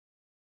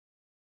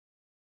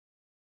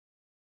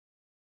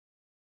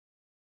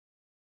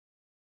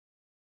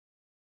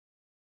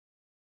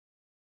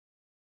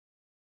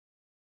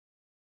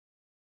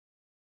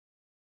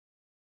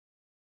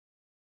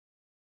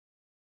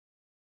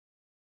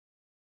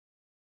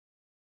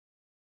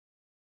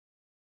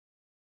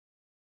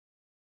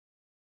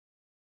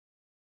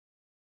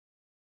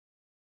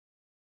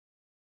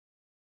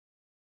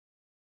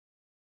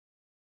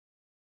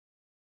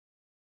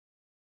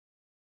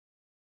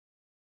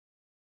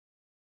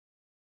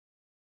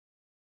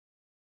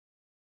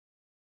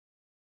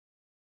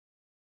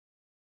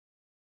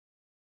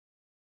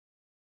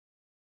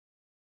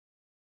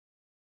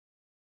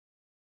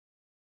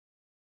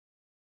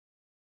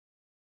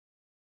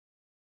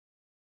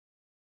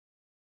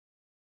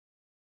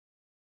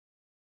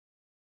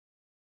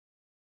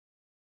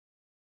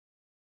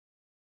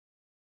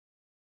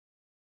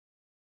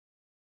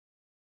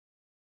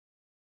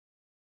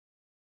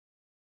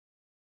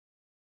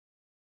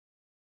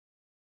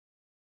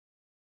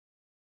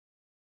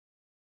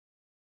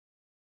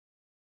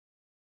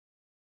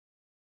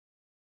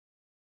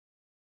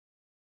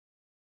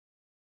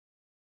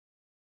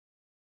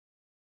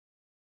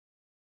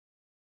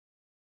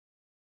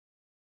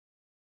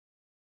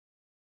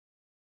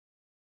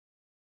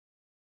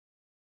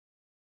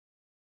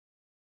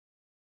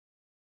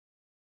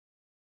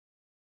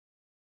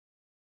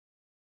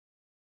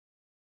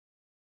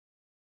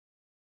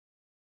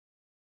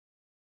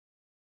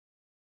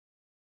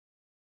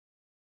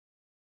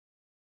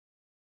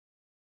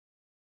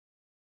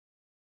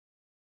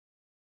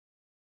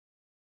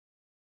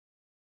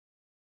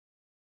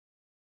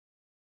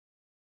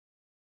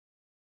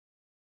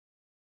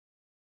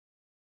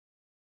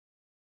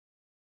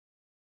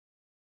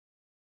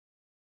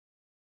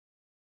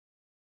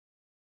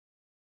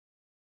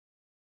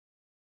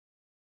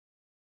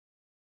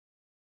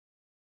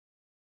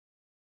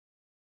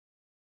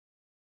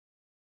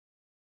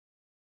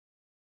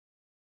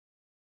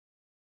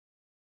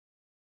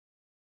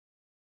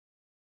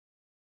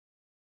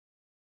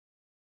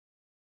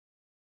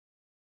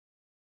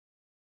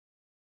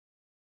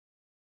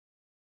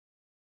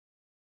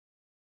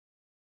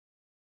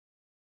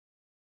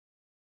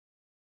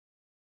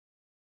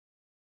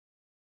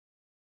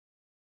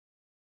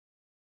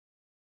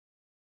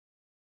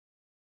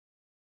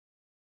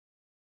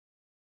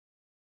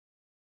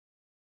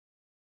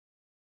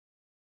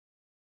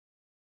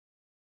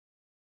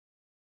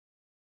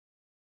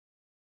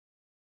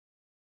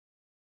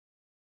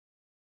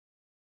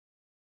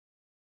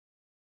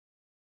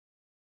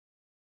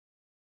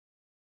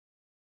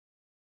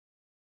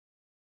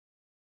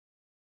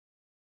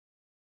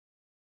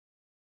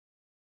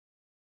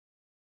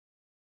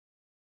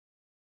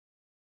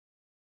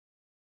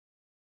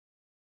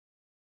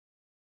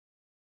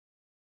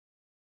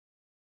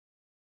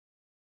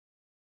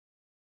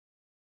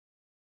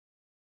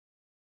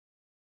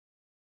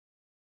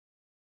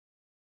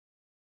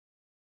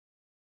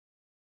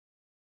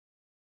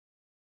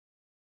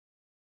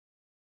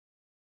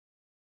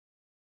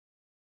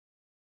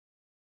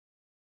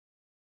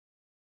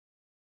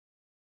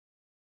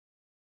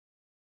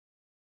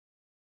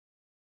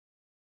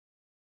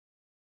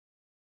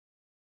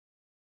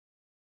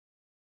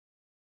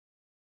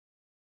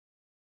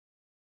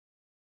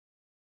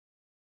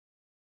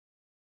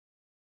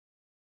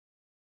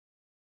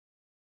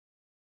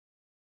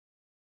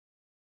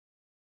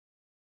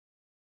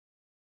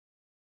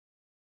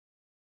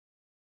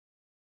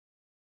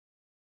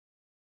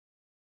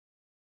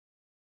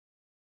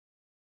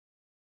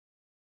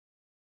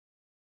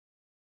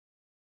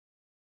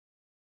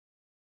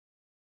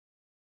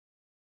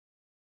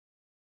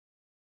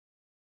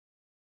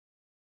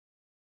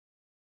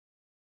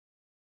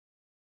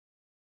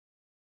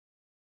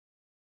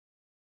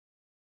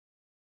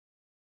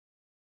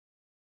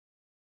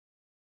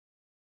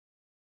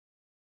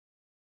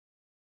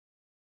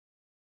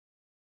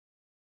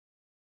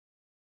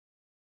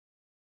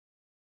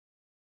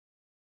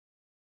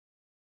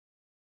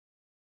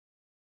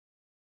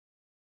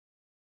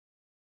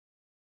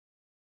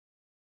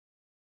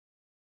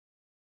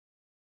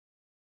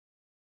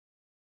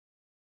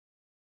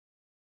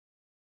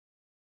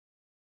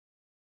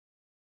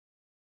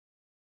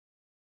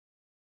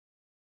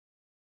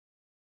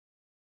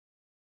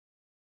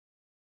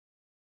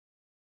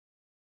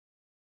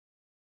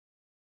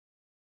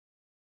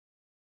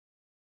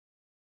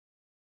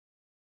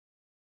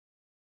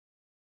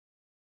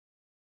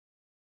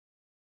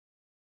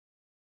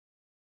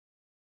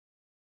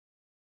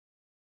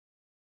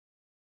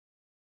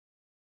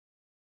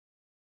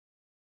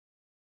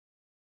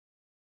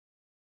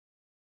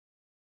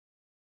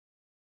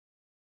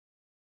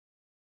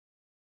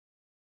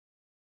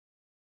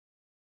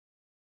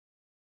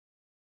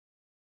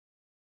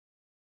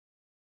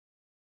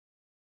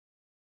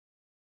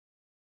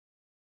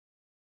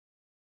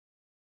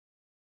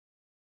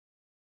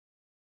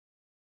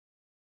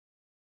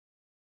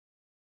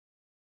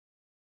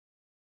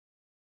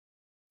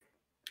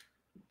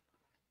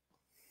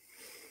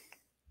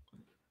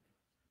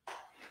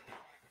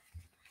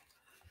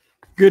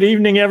Good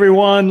evening,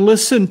 everyone.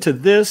 Listen to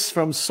this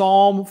from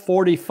Psalm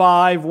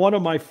 45, one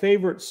of my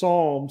favorite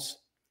psalms.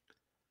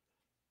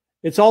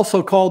 It's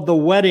also called the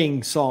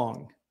wedding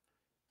song.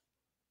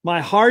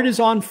 My heart is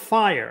on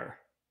fire,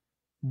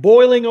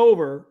 boiling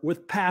over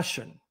with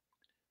passion.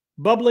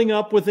 Bubbling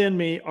up within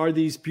me are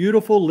these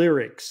beautiful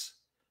lyrics,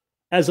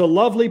 as a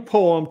lovely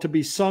poem to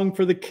be sung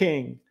for the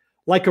King.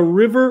 Like a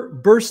river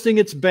bursting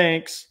its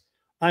banks,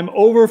 I'm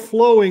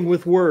overflowing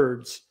with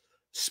words,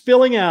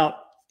 spilling out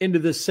into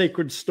this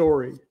sacred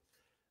story.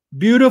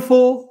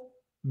 Beautiful,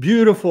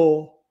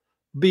 beautiful,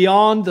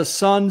 beyond the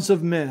sons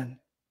of men.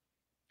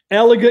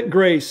 Elegant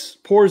grace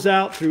pours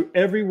out through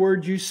every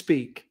word you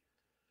speak.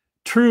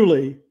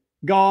 Truly,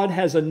 God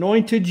has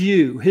anointed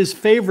you, his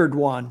favored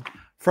one,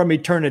 from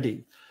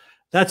eternity.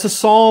 That's a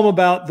psalm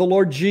about the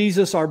Lord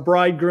Jesus, our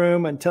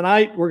bridegroom. And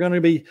tonight we're going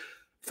to be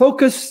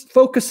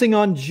focusing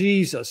on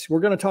Jesus. We're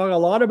going to talk a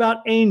lot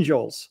about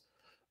angels,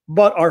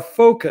 but our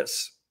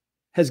focus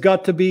has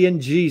got to be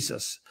in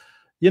Jesus.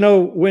 You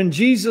know, when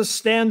Jesus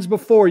stands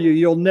before you,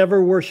 you'll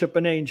never worship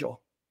an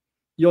angel.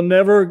 You'll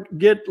never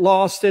get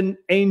lost in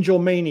angel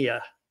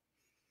mania.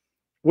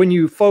 When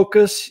you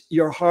focus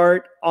your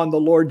heart on the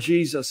Lord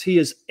Jesus, he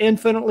is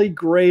infinitely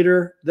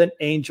greater than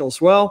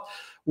angels. Well,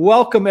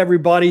 welcome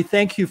everybody.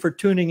 Thank you for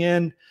tuning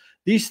in.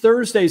 These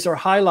Thursdays are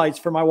highlights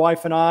for my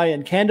wife and I,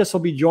 and Candice will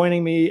be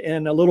joining me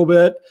in a little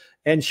bit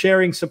and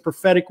sharing some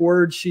prophetic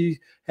words she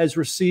has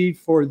received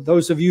for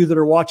those of you that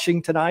are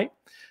watching tonight.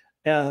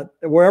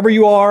 Wherever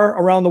you are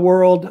around the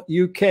world,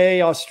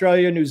 UK,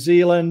 Australia, New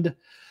Zealand,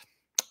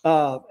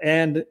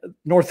 and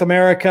North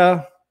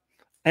America,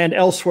 and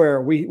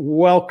elsewhere, we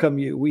welcome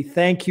you. We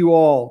thank you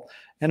all.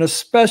 And a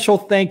special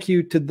thank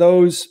you to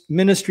those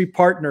ministry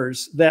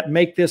partners that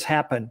make this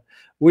happen.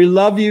 We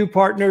love you,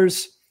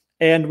 partners,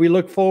 and we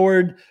look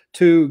forward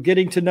to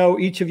getting to know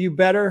each of you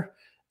better.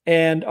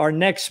 And our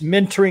next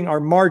mentoring, our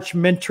March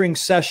mentoring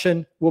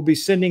session, we'll be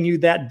sending you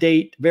that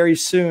date very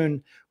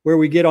soon, where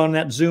we get on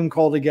that Zoom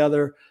call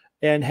together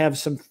and have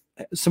some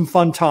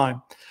fun time.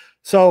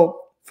 So,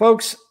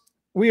 folks,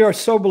 we are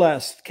so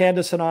blessed,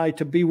 Candice and I,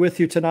 to be with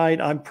you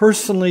tonight. I'm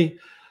personally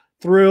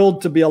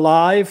thrilled to be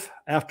alive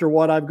after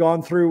what I've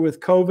gone through with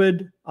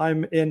COVID.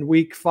 I'm in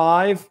week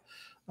 5,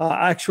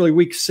 actually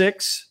week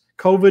 6.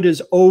 COVID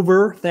is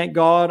over, thank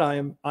God. I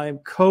am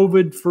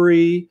COVID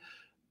free,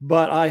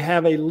 but I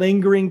have a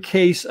lingering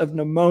case of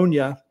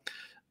pneumonia,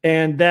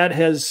 and that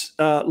has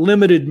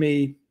limited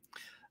me.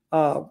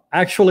 I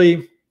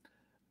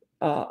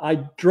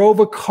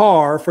drove a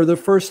car for the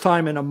first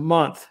time in a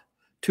month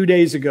 2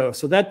 days ago.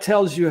 So that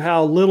tells you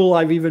how little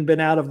I've even been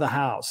out of the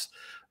house.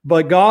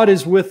 But God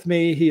is with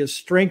me. He has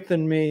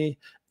strengthened me.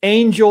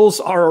 Angels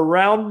are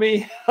around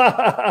me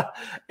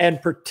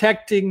and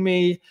protecting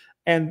me.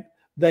 And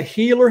the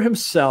healer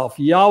himself,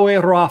 Yahweh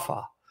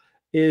Rapha,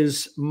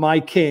 is my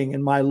King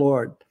and my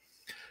Lord.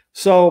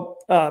 So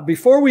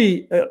before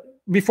we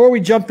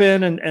jump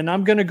in, and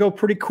I'm going to go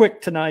pretty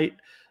quick tonight,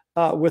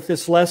 with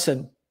this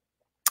lesson,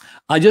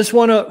 I just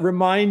want to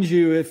remind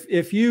you,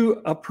 if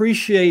you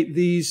appreciate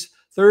these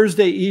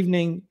Thursday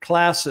evening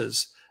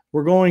classes,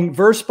 we're going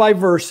verse by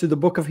verse through the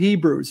book of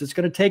Hebrews. It's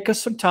going to take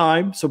us some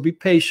time, so be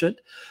patient,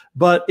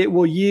 but it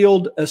will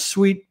yield a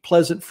sweet,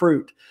 pleasant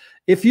fruit.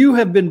 If you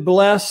have been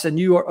blessed and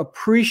you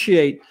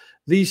appreciate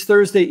these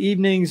Thursday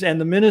evenings and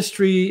the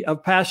ministry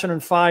of Passion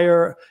and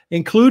Fire,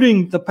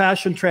 including the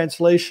Passion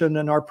Translation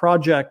and our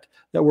project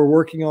that we're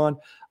working on,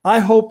 I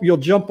hope you'll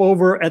jump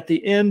over at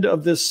the end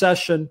of this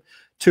session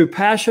to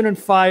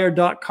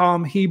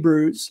passionandfire.com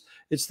Hebrews.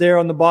 It's there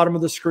on the bottom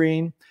of the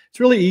screen. It's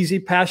really easy.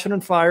 Passion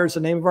and Fire is the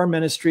name of our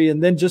ministry.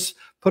 And then just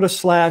put a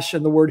slash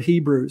in the word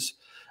Hebrews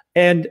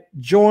and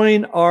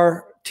join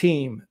our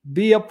team.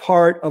 Be a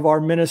part of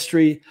our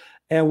ministry.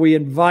 And we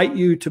invite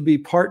you to be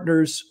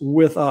partners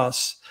with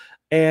us.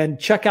 And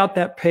check out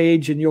that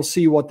page and you'll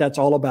see what that's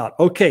all about.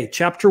 Okay,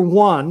 chapter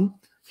 1,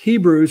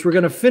 Hebrews. We're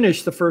going to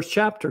finish the first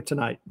chapter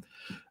tonight.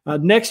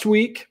 Next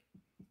week,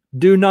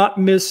 do not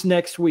miss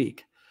next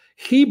week.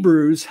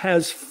 Hebrews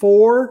has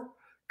 4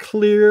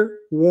 clear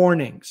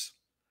warnings.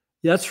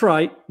 That's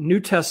right, New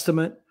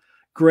Testament,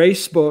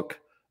 grace book,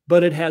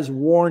 but it has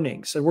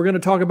warnings. And we're going to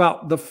talk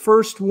about the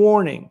first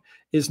warning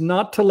is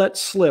not to let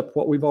slip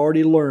what we've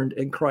already learned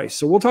in Christ.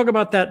 So we'll talk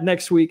about that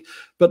next week.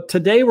 But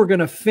today we're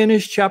going to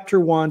finish chapter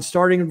 1,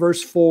 starting in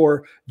verse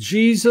 4.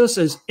 Jesus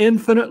is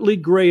infinitely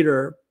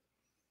greater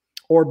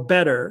or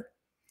better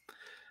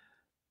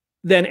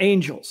than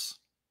angels,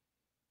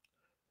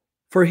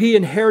 for he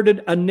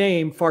inherited a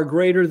name far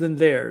greater than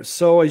theirs.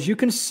 So as you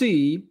can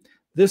see,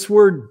 this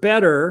word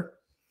better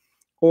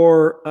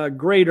or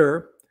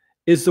greater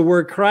is the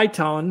word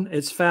kriton.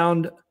 It's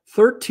found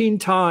 13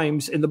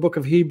 times in the book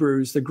of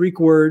Hebrews, the Greek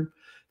word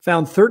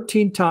found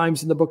 13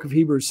 times in the book of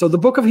Hebrews. So the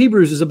book of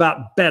Hebrews is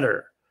about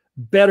better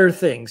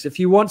things. If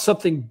you want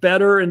something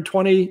better in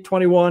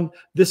 2021,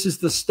 this is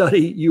the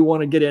study you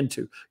want to get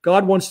into.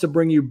 God wants to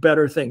bring you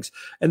better things.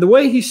 And the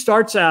way he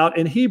starts out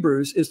in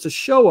Hebrews is to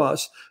show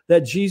us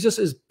that Jesus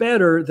is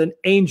better than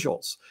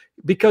angels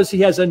because he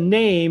has a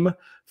name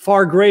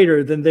far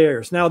greater than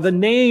theirs. Now, the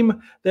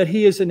name that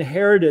he has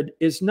inherited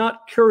is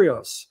not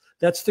Kyrios.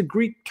 That's the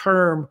Greek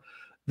term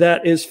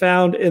that is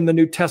found in the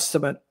New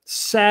Testament.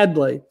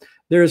 Sadly,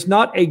 there is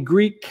not a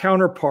Greek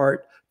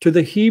counterpart to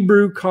the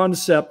Hebrew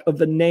concept of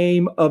the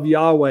name of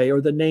Yahweh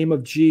or the name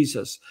of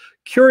Jesus.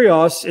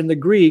 Kyrios in the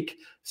Greek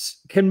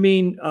can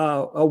mean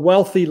a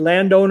wealthy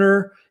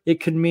landowner. It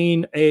can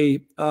mean a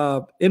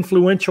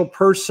influential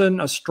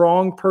person, a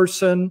strong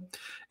person.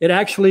 It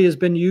actually has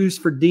been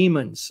used for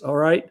demons, all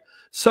right?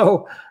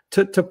 So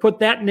to put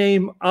that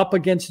name up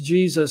against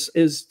Jesus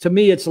is, to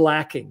me, it's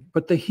lacking.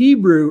 But the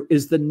Hebrew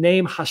is the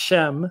name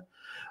Hashem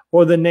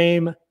or the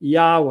name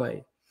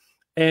Yahweh.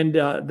 And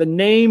the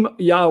name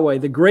Yahweh,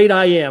 the great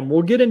I am,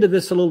 we'll get into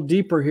this a little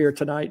deeper here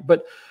tonight,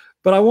 but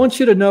I want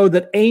you to know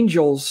that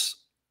angels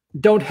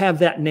don't have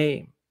that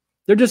name.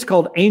 They're just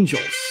called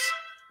angels.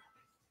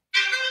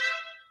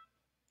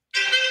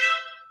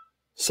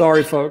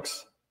 Sorry,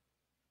 folks.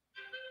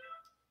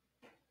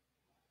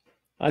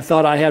 I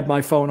thought I had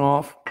my phone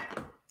off.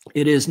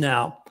 It is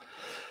now.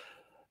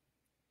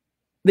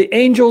 The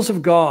angels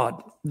of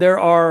God, there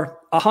are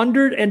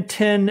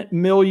 110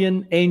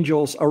 million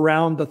angels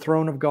around the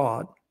throne of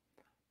God.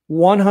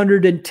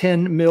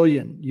 110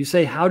 million. You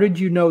say, how did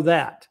you know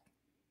that?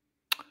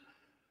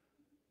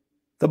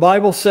 The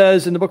Bible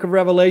says in the book of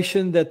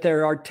Revelation that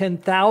there are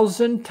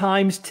 10,000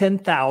 times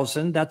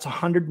 10,000. That's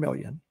 100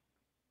 million.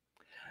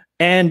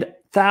 And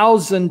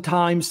 1,000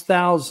 times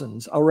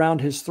thousands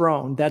around his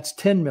throne. That's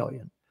 10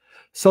 million.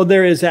 So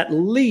there is at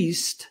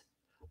least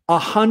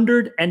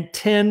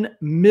 110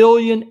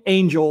 million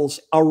angels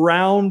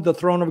around the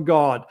throne of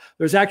God.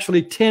 There's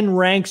actually 10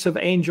 ranks of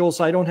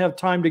angels. I don't have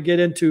time to get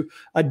into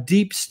a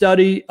deep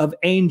study of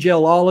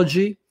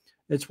angelology.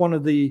 It's one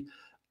of the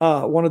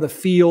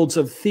fields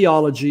of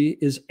theology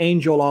is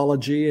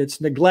angelology. It's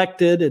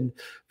neglected, and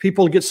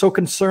people get so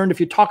concerned if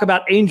you talk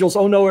about angels.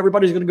 Oh no,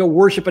 everybody's going to go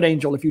worship an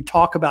angel if you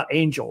talk about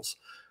angels.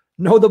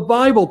 No, the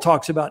Bible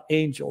talks about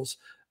angels.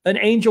 An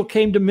angel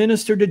came to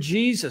minister to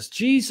Jesus.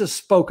 Jesus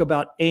spoke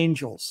about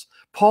angels.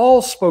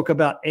 Paul spoke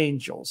about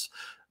angels.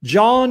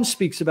 John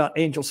speaks about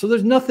angels. So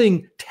there's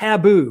nothing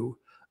taboo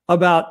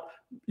about,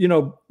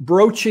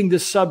 broaching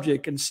this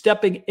subject and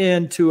stepping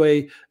into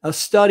a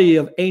study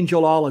of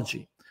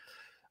angelology.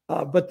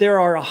 But there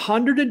are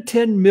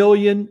 110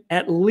 million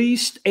at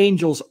least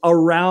angels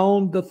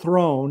around the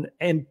throne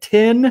and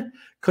 10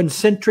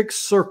 concentric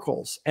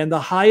circles. And the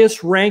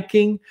highest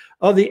ranking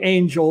of the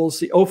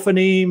angels, the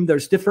Ophanim,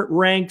 there's different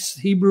ranks,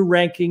 Hebrew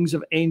rankings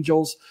of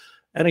angels.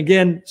 And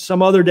again,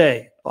 some other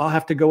day, I'll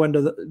have to go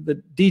into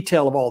the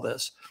detail of all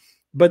this.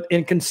 But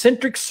in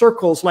concentric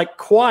circles like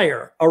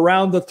choir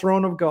around the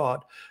throne of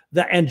God,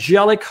 the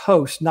angelic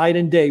host night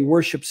and day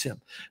worships him.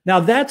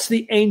 Now that's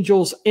the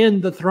angels in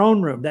the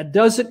throne room. That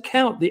doesn't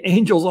count the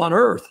angels on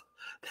earth.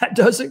 That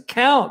doesn't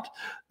count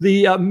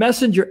the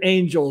messenger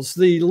angels,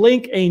 the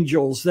link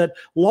angels that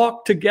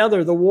lock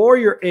together, the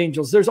warrior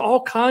angels. There's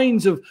all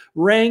kinds of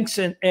ranks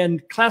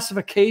and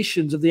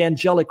classifications of the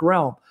angelic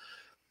realm.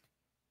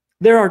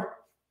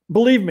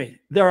 Believe me,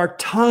 there are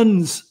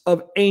tons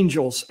of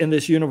angels in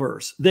this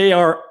universe. They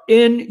are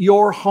in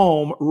your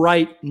home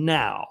right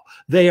now.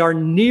 They are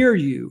near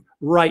you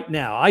right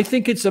now. I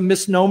think it's a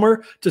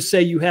misnomer to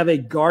say you have a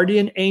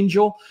guardian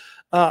angel.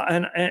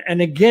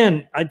 And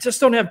again, I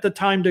just don't have the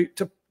time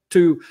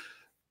to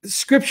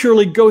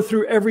scripturally go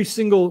through every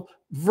single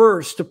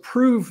verse to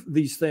prove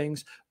these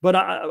things. But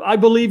I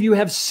believe you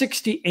have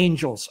 60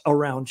 angels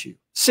around you,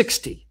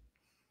 60.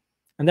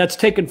 And that's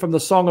taken from the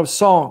Song of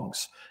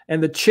Songs.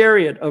 And the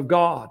chariot of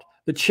God,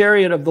 the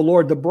chariot of the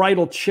Lord, the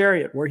bridal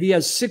chariot, where he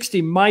has 60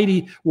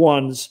 mighty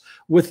ones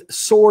with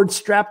swords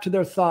strapped to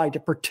their thigh to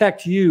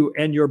protect you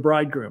and your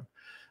bridegroom.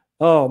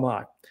 Oh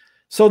my.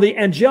 So the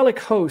angelic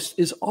host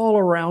is all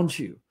around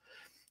you.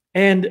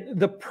 And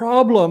the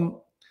problem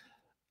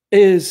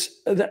is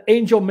the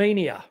angel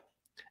mania.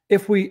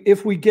 If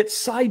we get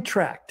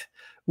sidetracked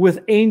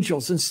with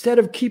angels, instead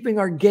of keeping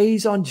our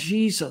gaze on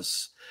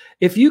Jesus,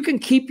 if you can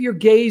keep your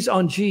gaze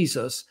on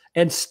Jesus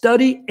and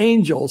study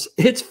angels,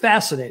 it's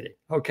fascinating,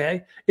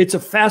 okay? It's a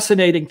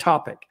fascinating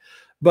topic.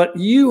 But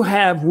you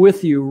have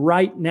with you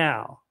right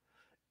now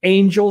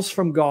angels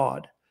from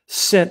God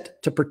sent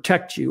to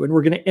protect you. And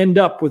we're going to end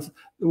up with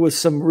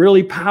some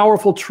really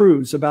powerful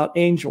truths about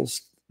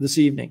angels this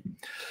evening.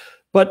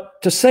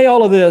 But to say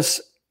all of this,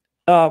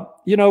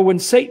 when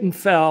Satan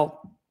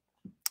fell,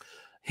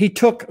 he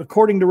took,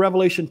 according to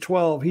Revelation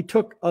 12, he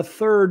took a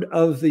third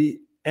of the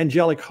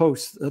angelic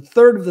hosts, a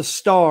third of the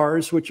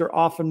stars, which are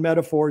often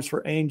metaphors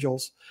for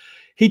angels.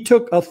 He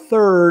took a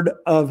third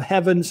of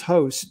heaven's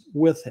host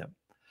with him.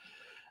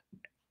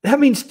 That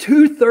means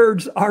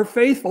 2/3 are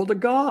faithful to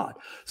God.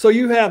 So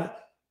you have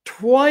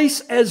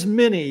twice as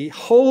many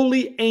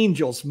holy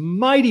angels,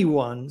 mighty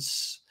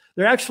ones.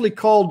 They're actually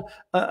called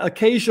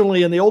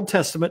occasionally in the Old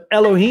Testament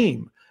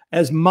Elohim,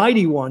 as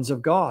mighty ones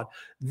of God.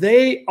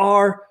 They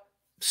are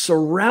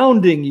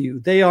surrounding you.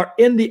 They are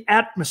in the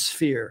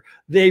atmosphere.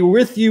 They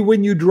with you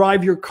when you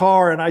drive your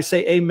car, and I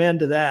say amen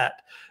to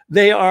that.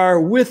 They are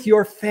with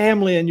your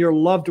family and your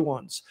loved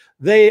ones.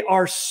 They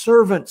are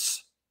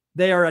servants.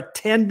 They are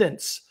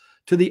attendants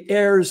to the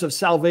heirs of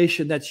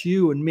salvation. That's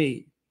you and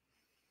me.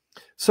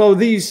 So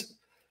this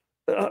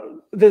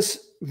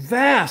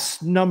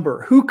vast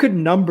number, who could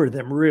number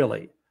them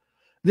really?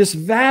 This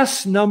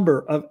vast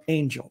number of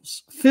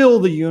angels fill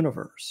the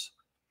universe.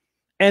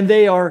 And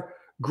they are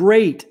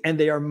great and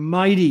they are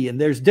mighty, and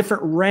there's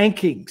different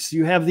rankings.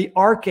 You have the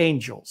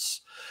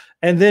archangels,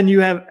 and then you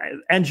have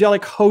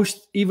angelic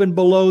hosts even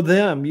below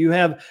them. You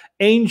have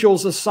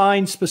angels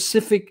assigned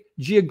specific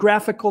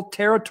geographical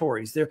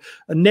territories.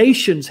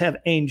 Nations have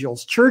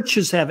angels,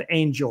 churches have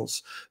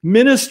angels,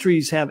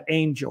 ministries have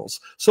angels.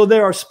 So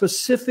there are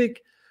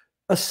specific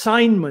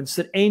assignments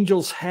that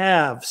angels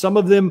have. Some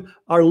of them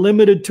are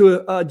limited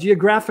to a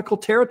geographical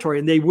territory,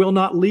 and they will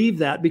not leave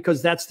that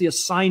because that's the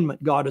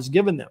assignment God has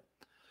given them.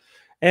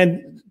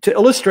 And to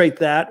illustrate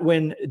that,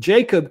 when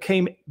Jacob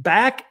came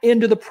back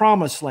into the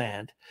promised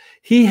land,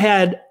 he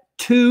had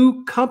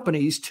two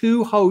companies,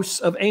 two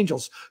hosts of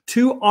angels,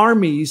 two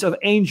armies of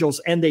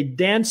angels, and they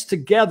danced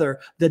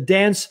together, the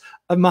dance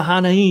of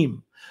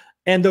Mahanaim.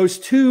 And those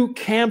two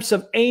camps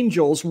of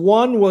angels,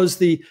 one was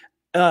the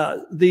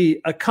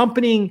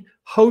accompanying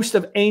host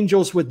of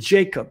angels with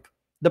Jacob,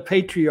 the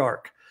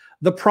patriarch,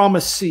 the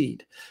promised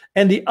seed.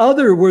 And the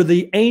other were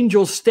the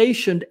angels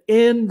stationed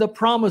in the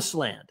promised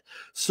land.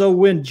 So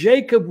when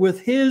Jacob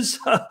with his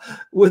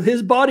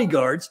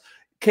bodyguards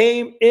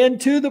came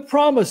into the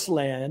promised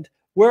land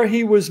where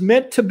he was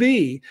meant to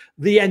be,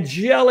 the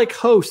angelic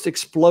host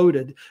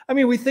exploded. I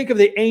mean, we think of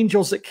the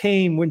angels that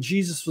came when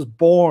Jesus was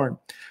born.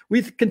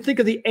 We can think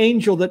of the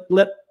angel that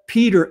let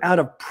Peter out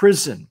of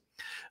prison.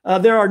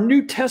 There are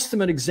New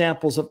Testament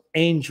examples of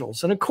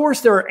angels. And of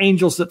course, there are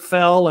angels that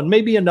fell, and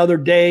maybe another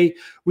day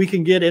we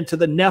can get into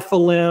the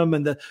Nephilim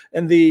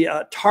and the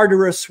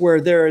Tartarus, where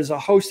there is a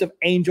host of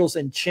angels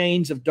in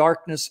chains of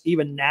darkness.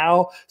 Even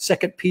now, 2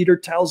 Peter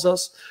tells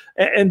us.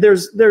 And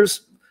there's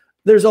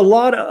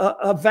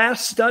a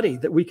vast study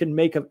that we can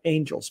make of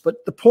angels.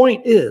 But the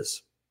point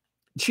is,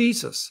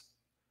 Jesus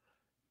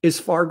is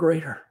far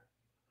greater.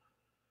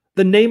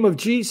 The name of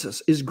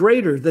Jesus is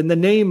greater than the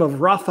name of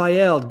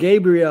Raphael,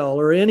 Gabriel,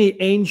 or any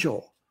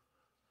angel.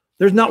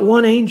 There's not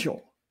one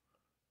angel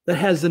that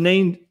has the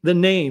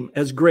name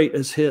as great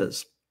as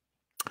his.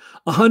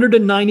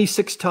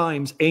 196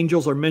 times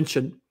angels are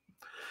mentioned,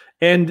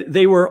 and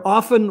they were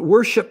often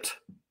worshiped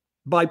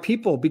by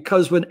people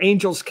because when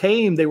angels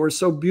came, they were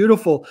so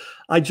beautiful.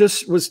 I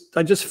just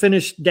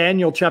finished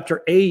Daniel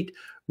chapter 8,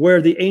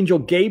 where the angel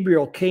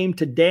Gabriel came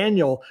to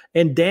Daniel,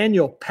 and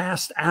Daniel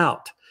passed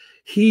out.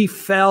 He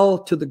fell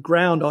to the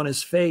ground on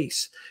his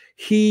face.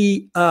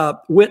 He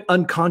went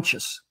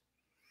unconscious.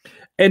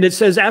 And it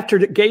says after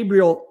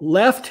Gabriel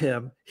left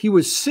him, he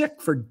was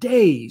sick for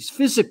days,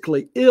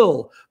 physically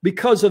ill,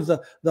 because of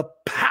the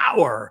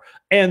power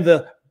and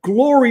the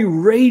glory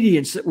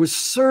radiance that was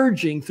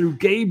surging through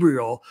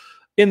Gabriel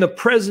in the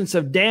presence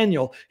of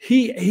Daniel.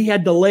 He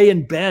had to lay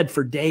in bed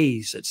for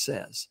days, it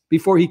says,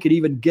 before he could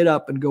even get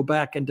up and go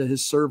back into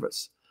his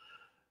service.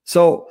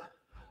 So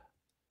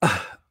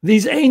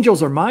these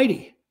angels are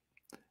mighty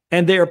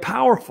and they are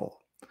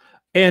powerful.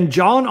 And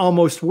John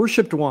almost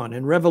worshiped one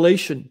in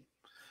Revelation.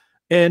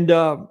 And,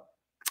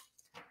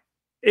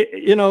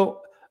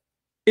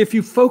 if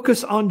you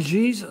focus on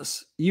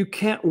Jesus, you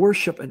can't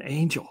worship an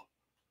angel.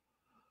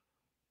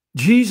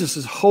 Jesus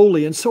is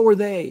holy, and so are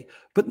they,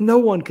 but no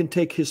one can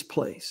take his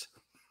place.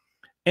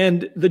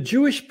 And the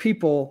Jewish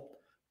people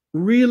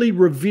really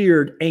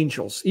revered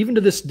angels, even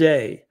to this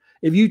day.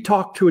 If you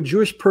talk to a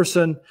Jewish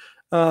person,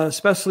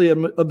 especially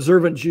an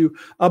observant Jew,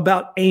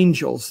 about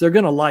angels, they're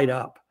going to light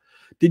up.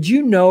 Did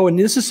you know, and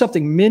this is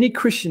something many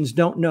Christians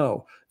don't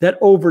know, that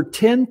over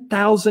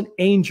 10,000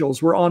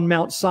 angels were on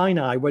Mount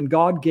Sinai when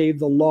God gave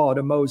the law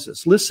to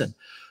Moses? Listen,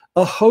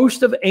 a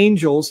host of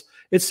angels,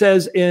 it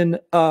says in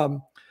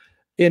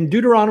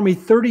Deuteronomy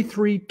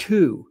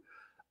 33:2,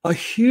 a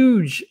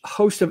huge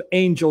host of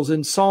angels.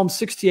 In Psalm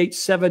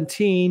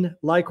 68:17,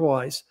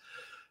 likewise,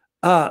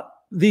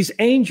 these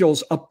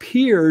angels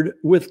appeared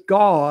with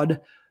God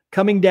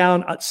coming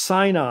down at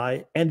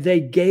Sinai, and they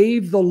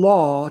gave the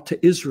law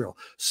to Israel.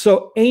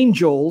 So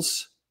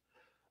angels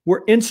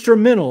were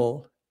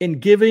instrumental in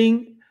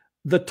giving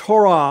the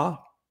Torah.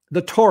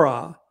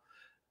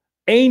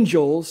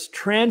 Angels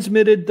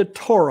transmitted the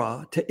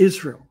Torah to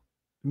Israel.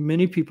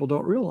 Many people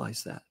don't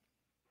realize that.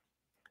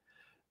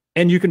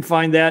 And you can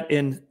find that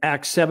in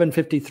Acts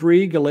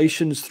 7:53,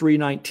 Galatians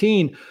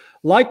 3:19.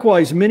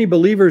 Likewise, many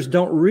believers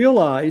don't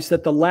realize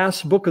that the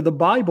last book of the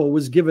Bible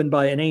was given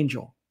by an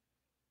angel.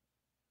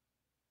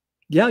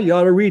 Yeah, you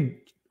ought to read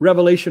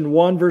Revelation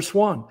 1, verse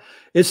 1.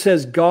 It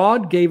says,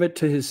 God gave it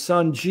to his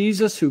son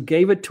Jesus, who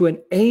gave it to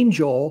an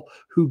angel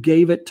who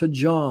gave it to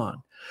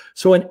John.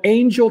 So an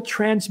angel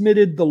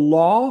transmitted the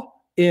law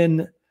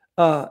in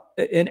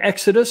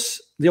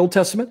Exodus, the Old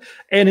Testament,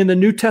 and in the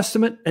New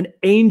Testament, an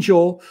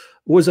angel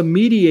was a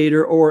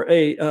mediator or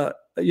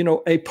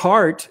a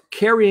part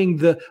carrying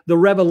the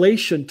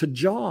revelation to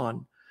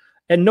John.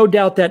 And no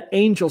doubt that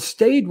angel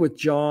stayed with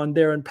John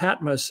there in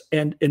Patmos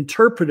and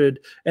interpreted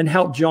and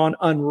helped John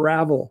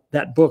unravel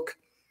that book.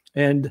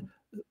 And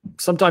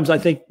sometimes I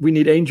think we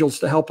need angels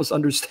to help us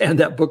understand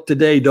that book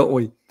today, don't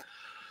we?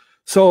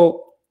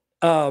 So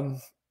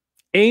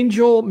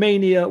angel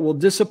mania will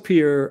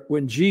disappear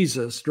when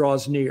Jesus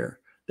draws near.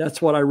 That's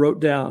what I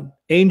wrote down.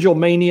 Angel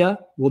mania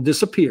will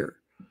disappear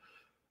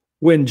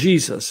when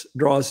Jesus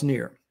draws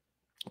near.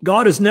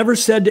 God has never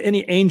said to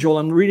any angel,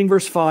 I'm reading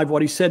verse 5,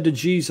 what he said to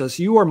Jesus,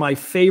 you are my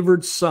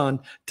favored son.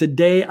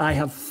 Today I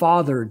have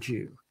fathered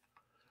you.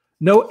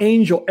 No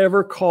angel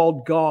ever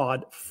called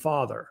God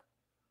Father.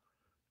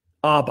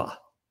 Abba.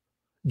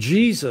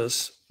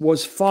 Jesus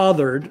was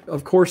fathered,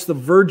 of course, the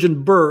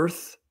virgin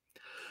birth,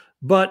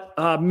 but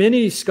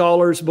many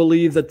scholars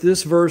believe that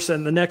this verse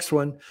and the next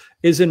one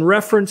is in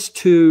reference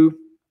to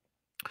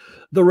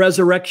the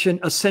resurrection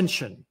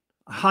ascension.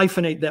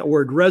 Hyphenate that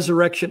word,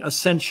 resurrection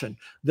ascension,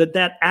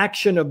 that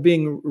action of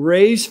being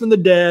raised from the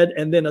dead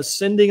and then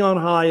ascending on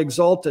high,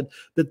 exalted,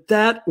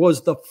 that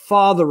was the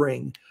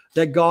fathering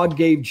that God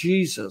gave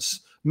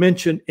Jesus,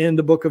 mentioned in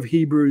the book of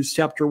Hebrews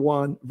chapter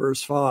 1,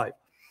 verse 5.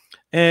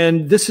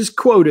 And this is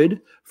quoted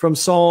from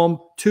Psalm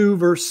 2,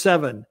 verse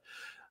 7.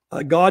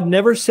 God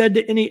never said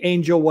to any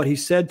angel what he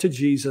said to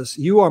Jesus,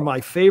 you are my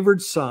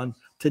favored son.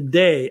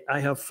 Today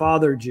I have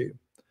fathered you.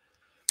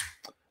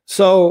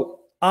 So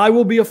I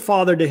will be a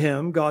father to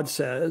him, God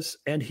says,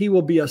 and he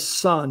will be a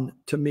son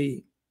to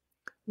me.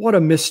 What a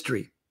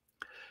mystery.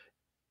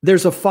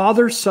 There's a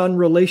father-son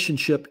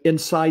relationship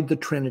inside the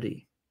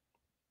Trinity.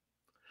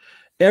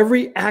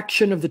 Every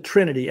action of the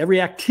Trinity, every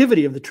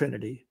activity of the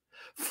Trinity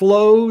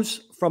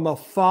flows from a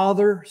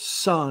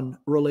father-son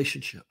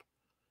relationship.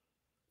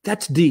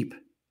 That's deep.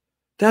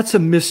 That's a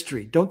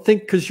mystery. Don't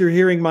think because you're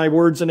hearing my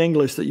words in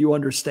English that you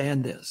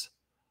understand this.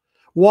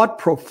 What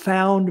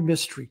profound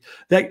mystery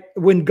that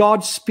when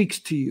God speaks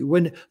to you,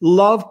 when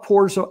love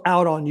pours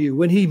out on you,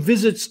 when he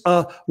visits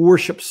a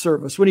worship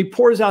service, when he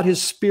pours out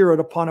his spirit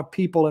upon a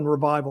people in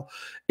revival,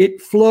 it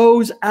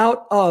flows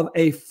out of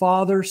a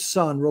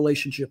father-son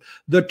relationship.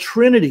 The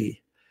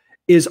Trinity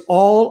is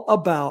all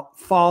about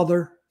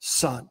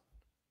father-son.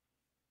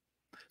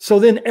 So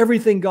then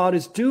everything God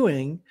is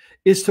doing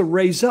is to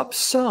raise up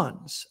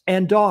sons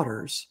and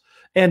daughters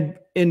and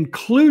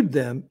include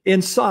them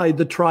inside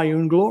the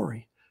triune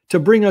glory, to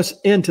bring us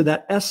into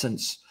that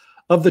essence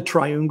of the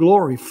triune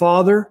glory,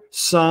 Father,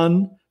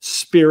 Son,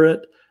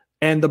 Spirit,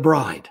 and the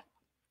bride.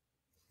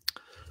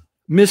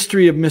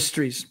 Mystery of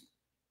mysteries.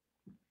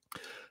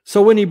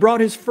 So when he brought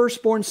his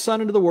firstborn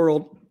son into the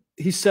world,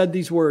 he said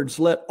these words,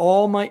 let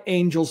all my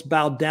angels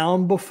bow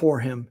down before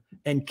him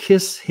and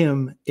kiss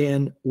him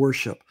in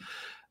worship.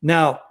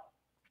 Now,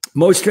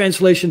 most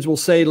translations will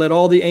say, let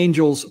all the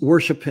angels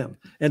worship him,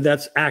 and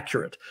that's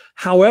accurate.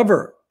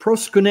 However,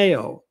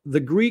 proskuneo, the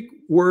Greek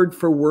word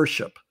for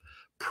worship,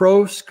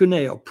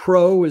 proskuneo,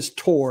 pro is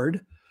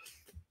toward,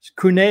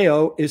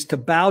 kuneo is to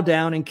bow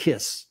down and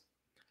kiss.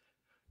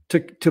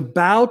 To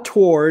bow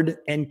toward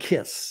and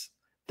kiss.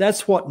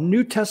 That's what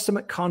New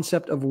Testament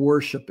concept of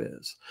worship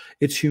is.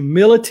 It's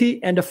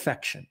humility and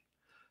affection.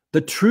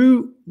 The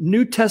true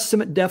New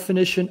Testament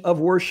definition of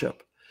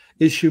worship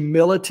is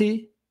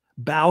humility,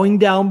 bowing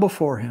down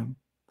before him,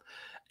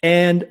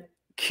 and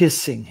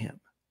kissing him.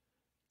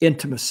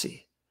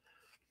 Intimacy.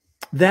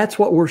 That's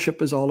what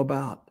worship is all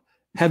about.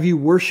 Have you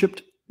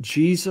worshiped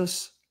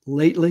Jesus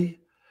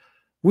lately?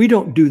 We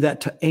don't do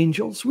that to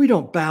angels. We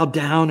don't bow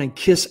down and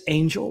kiss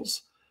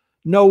angels.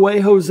 No way,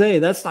 Jose,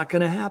 that's not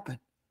going to happen.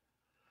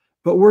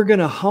 But we're going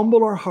to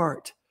humble our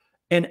heart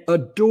and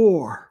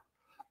adore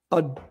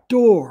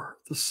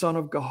the Son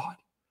of God.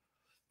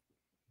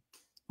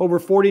 Over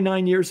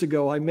 49 years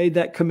ago, I made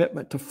that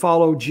commitment to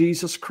follow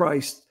Jesus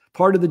Christ,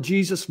 part of the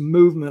Jesus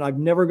movement. I've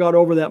never got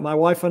over that. My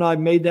wife and I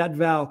made that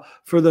vow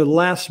for the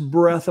last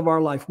breath of our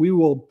life. We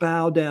will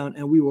bow down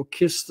and we will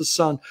kiss the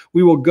Son.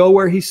 We will go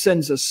where he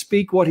sends us,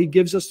 speak what he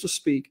gives us to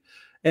speak,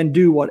 and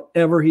do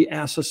whatever he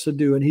asks us to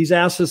do. And he's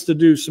asked us to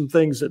do some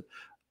things that,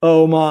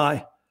 oh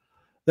my,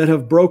 that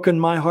have broken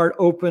my heart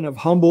open, have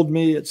humbled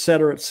me, et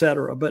cetera, et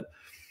cetera. But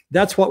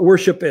that's what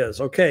worship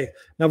is. Okay.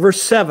 Now,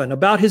 verse 7,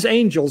 about his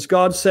angels,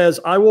 God says,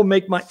 I will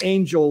make my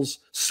angels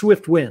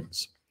swift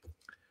winds.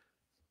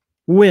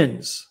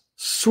 Winds,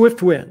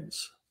 swift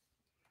winds.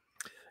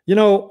 You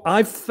know,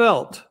 I've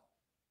felt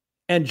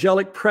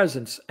angelic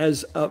presence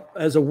as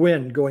a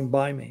wind going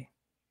by me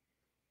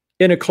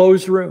in a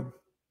closed room.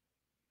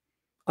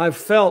 I've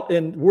felt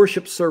in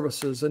worship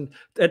services and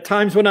at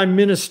times when I'm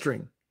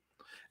ministering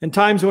and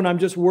times when I'm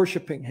just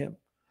worshiping him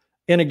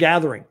in a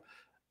gathering.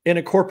 In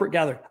a corporate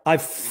gathering, I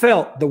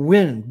felt the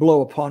wind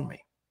blow upon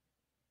me.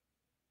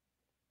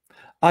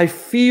 I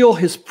feel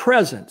his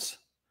presence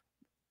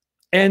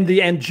and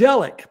the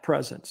angelic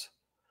presence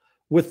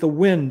with the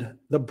wind,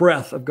 the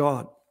breath of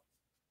God.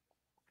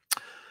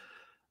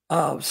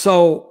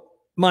 So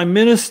my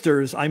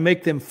ministers, I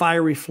make them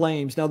fiery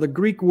flames. Now, the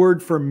Greek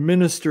word for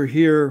minister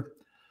here,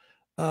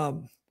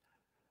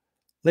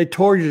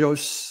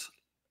 liturgios,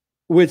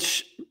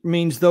 which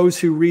means those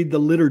who read the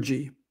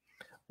liturgy,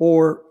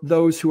 or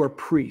those who are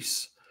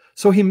priests.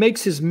 So he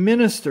makes his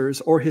ministers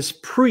or his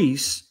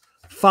priests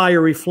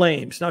fiery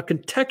flames. Now,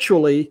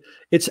 contextually,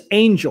 it's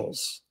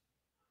angels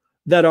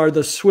that are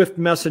the swift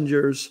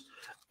messengers,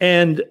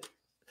 and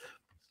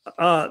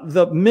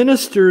the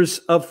ministers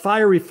of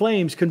fiery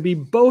flames can be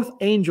both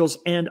angels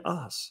and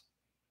us.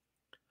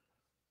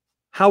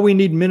 How we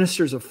need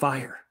ministers of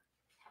fire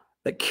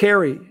that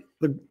carry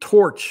the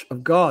torch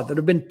of God, that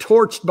have been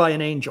torched by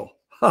an angel.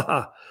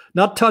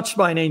 Not touched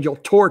by an angel,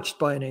 torched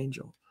by an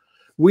angel.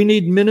 We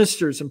need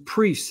ministers and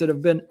priests that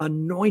have been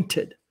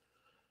anointed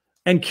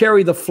and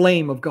carry the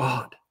flame of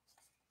God.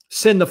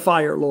 Send the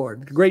fire,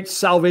 Lord. The great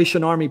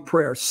Salvation Army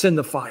prayer, send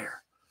the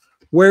fire.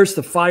 Where's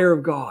the fire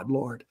of God,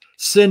 Lord?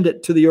 Send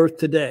it to the earth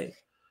today.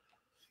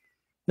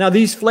 Now,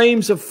 these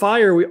flames of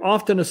fire we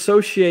often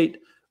associate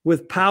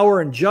with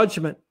power and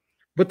judgment,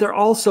 but they're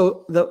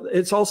also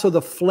it's also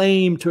the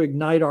flame to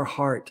ignite our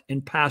heart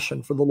in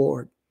passion for the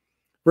Lord.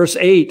 Verse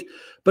 8,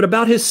 but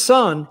about his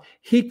son,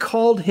 he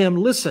called him,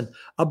 listen,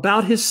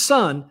 about his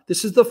son,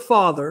 this is the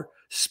Father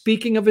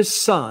speaking of his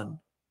son,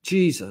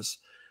 Jesus,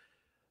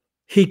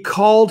 he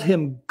called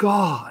him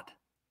God.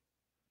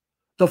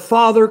 The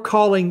Father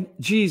calling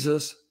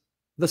Jesus,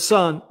 the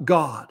Son,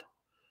 God.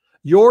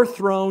 Your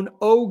throne,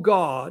 O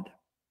God,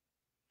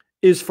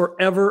 is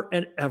forever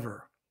and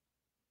ever.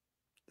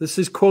 This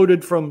is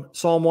quoted from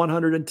Psalm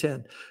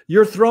 110.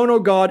 Your throne, O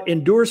God,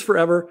 endures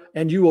forever,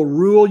 and you will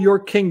rule your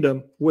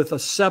kingdom with a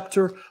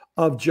scepter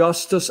of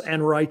justice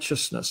and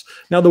righteousness.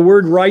 Now, the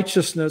word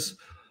righteousness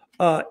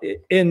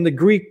in the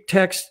Greek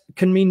text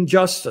can mean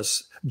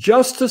justice.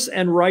 Justice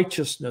and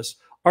righteousness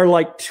are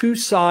like two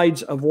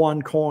sides of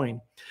one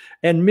coin.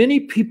 And many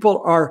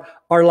people are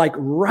like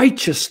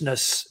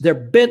righteousness. They're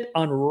bent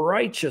on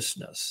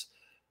righteousness.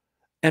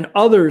 And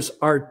others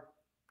are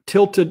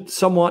tilted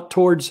somewhat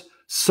towards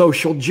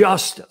social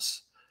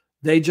justice.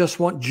 They just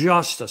want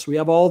justice. We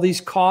have all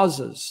these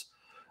causes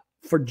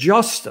for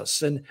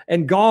justice.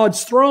 And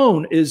God's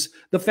throne is,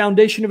 the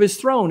foundation of his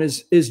throne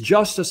is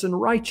justice and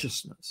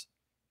righteousness.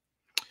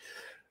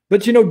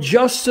 But you know,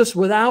 justice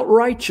without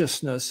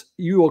righteousness,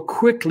 you will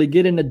quickly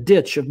get in a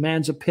ditch of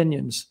man's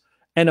opinions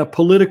and a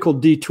political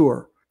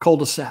detour,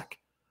 cul-de-sac.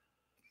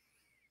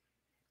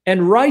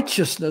 And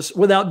righteousness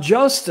without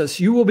justice,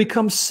 you will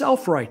become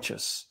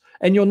self-righteous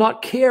and you'll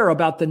not care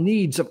about the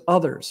needs of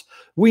others.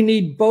 We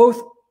need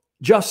both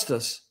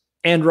justice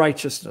and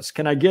righteousness.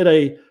 Can I get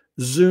a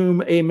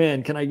Zoom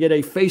amen? Can I get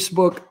a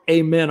Facebook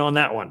amen on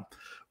that one?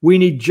 We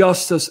need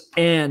justice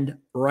and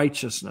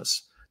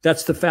righteousness.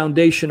 That's the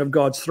foundation of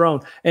God's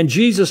throne. And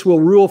Jesus will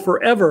rule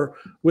forever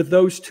with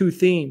those two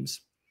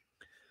themes.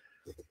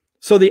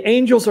 So the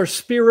angels are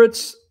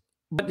spirits,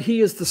 but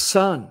he is the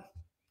Son.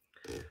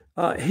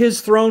 His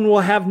throne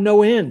will have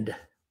no end.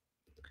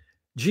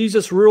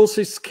 Jesus rules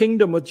his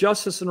kingdom with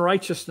justice and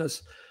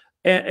righteousness.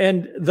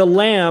 And the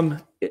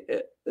Lamb,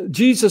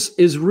 Jesus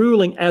is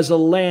ruling as a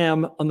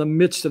lamb on the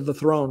midst of the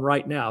throne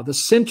right now. The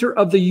center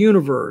of the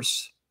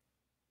universe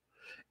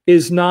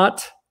is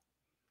not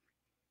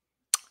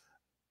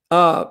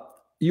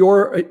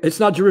it's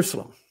not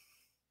Jerusalem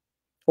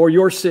or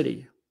your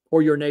city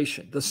or your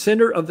nation. The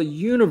center of the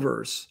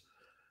universe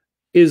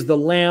is the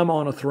Lamb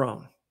on a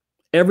throne.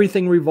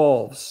 Everything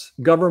revolves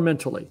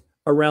governmentally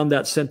around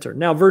that center.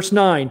 Now, verse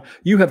 9,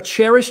 you have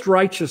cherished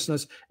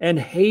righteousness and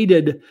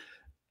hated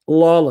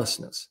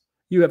lawlessness.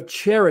 You have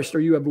cherished, or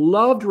you have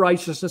loved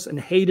righteousness and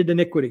hated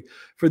iniquity.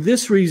 For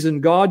this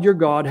reason, God, your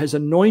God, has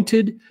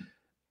anointed,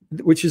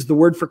 which is the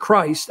word for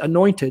Christ,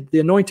 anointed, the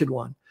anointed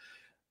one.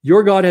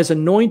 Your God has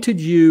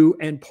anointed you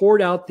and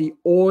poured out the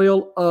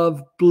oil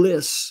of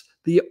bliss.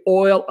 The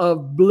oil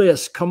of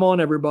bliss. Come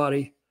on,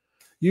 everybody.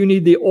 You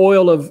need the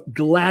oil of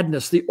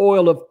gladness, the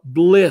oil of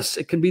bliss.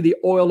 It can be the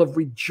oil of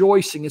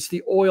rejoicing. It's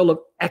the oil of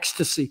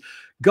ecstasy.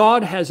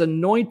 God has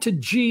anointed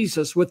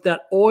Jesus with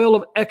that oil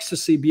of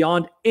ecstasy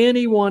beyond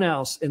anyone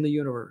else in the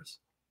universe.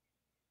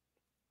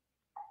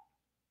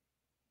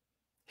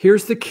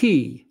 Here's the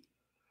key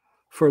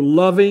for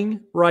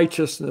loving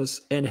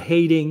righteousness and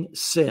hating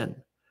sin.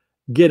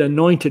 Get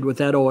anointed with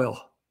that oil.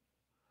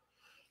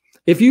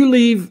 If you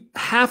leave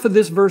half of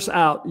this verse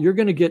out, you're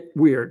going to get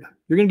weird.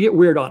 You're going to get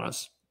weird on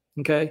us.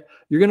 Okay?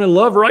 You're going to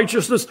love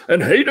righteousness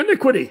and hate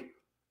iniquity.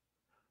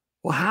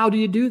 Well, how do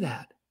you do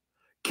that?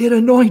 Get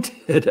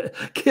anointed.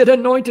 Get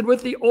anointed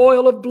with the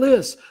oil of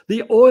bliss,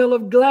 the oil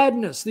of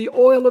gladness, the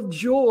oil of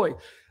joy,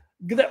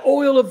 the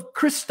oil of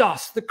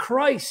Christos, the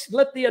Christ.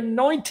 Let the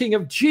anointing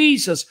of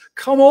Jesus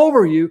come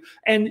over you,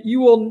 and you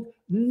will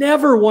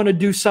never want to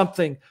do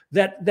something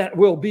that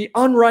will be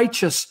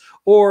unrighteous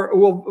or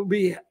will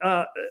be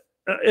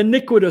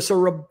iniquitous or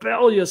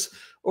rebellious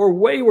or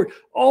wayward.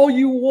 All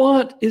you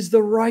want is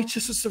the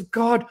righteousness of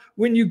God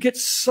when you get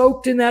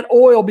soaked in that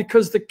oil,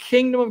 because the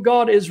kingdom of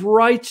God is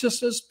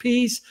righteousness,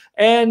 peace,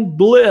 and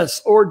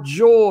bliss or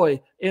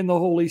joy in the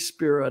Holy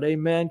Spirit.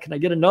 Amen. Can I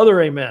get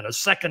another amen? A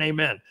second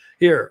amen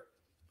here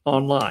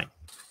online.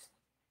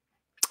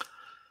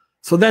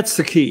 So that's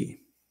the key.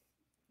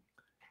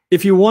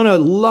 If you want to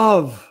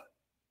love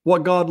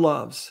what God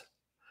loves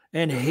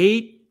and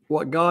hate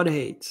what God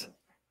hates,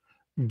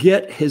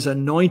 Get his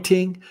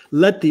anointing.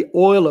 Let the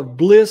oil of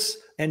bliss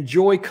and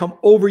joy come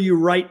over you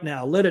right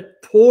now. Let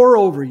it pour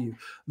over you.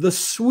 The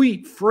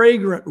sweet,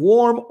 fragrant,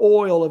 warm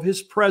oil of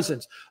his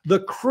presence. The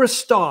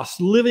Christos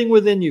living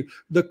within you.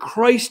 The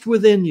Christ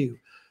within you.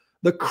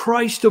 The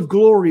Christ of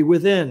glory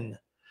within.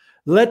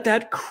 Let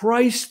that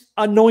Christ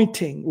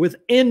anointing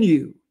within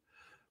you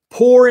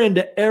pour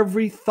into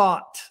every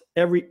thought,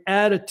 every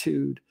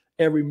attitude,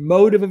 every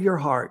motive of your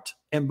heart.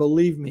 And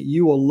believe me,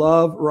 you will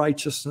love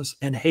righteousness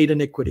and hate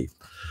iniquity.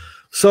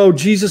 So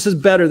Jesus is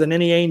better than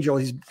any angel.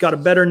 He's got a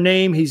better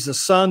name. He's the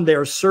Son. They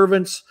are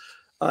servants.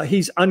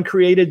 He's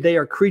uncreated. They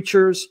are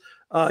creatures.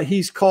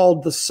 He's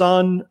called the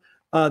Son.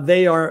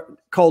 They are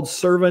called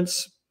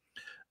servants.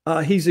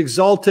 He's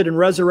exalted in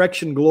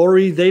resurrection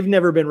glory. They've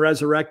never been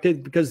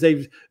resurrected because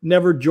they've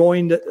never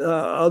joined,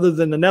 other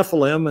than the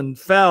Nephilim and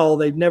fell,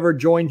 they've never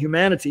joined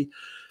humanity.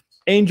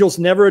 Angels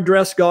never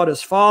address God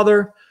as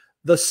Father.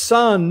 The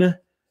Son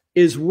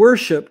is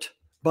worshiped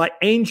by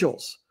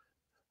angels.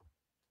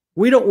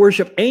 We don't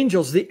worship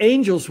angels. The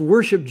angels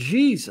worship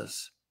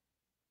Jesus.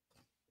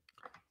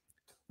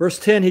 Verse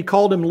 10, he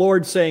called him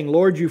Lord, saying,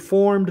 Lord, you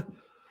formed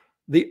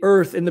the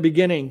earth in the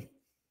beginning.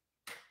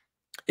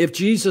 If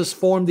Jesus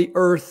formed the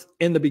earth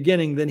in the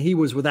beginning, then he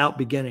was without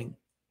beginning.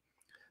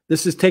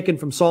 This is taken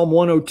from Psalm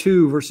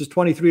 102, verses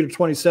 23 to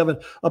 27,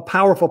 a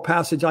powerful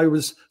passage. I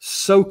was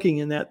soaking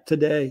in that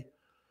today.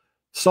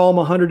 Psalm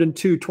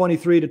 102,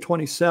 23 to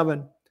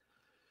 27.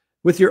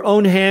 With your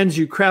own hands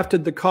you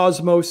crafted the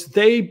cosmos.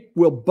 They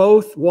will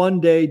both one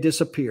day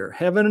disappear.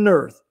 Heaven and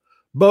earth,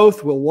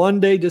 both will one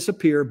day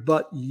disappear,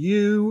 but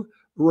you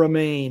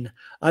remain.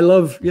 I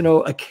love,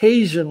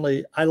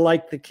 occasionally I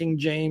like the King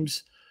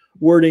James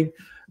wording.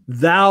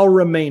 Thou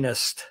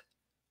remainest.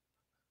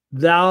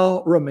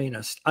 Thou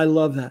remainest. I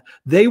love that.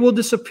 They will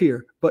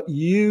disappear, but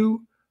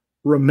you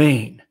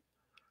remain.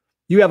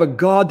 You have a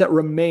God that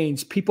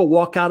remains. People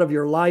walk out of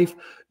your life.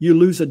 You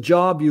lose a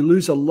job. You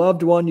lose a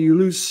loved one. You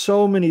lose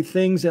so many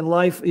things in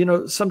life.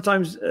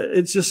 Sometimes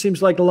it just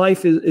seems like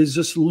life is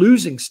just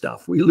losing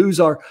stuff. We lose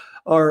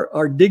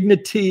our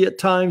dignity at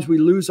times. We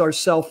lose our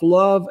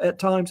self-love at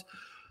times.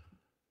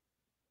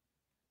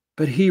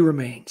 But he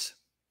remains.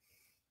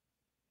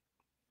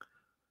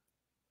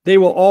 They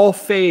will all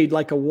fade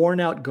like a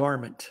worn-out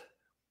garment.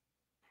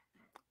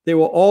 They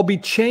will all be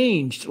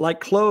changed like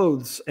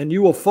clothes, and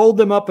you will fold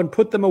them up and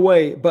put them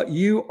away. But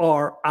you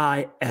are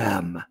I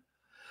am.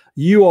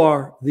 You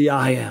are the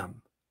I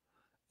am.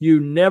 You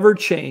never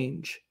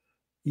change,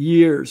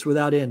 years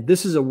without end.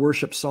 This is a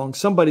worship song.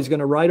 Somebody's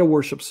going to write a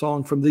worship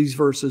song from these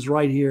verses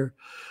right here.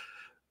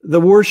 The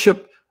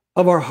worship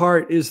of our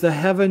heart is the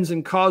heavens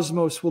and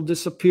cosmos will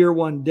disappear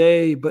one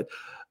day, but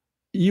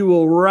you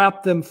will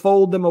wrap them,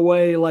 fold them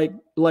away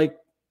like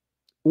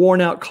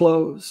worn out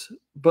clothes.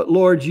 But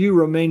Lord, you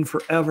remain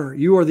forever.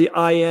 You are the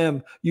I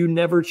am. You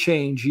never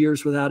change,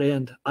 years without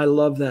end. I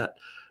love that.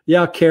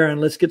 Yeah, Karen,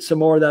 let's get some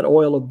more of that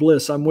oil of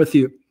bliss. I'm with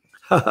you.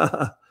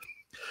 I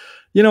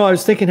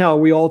was thinking how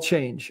we all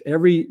change.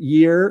 Every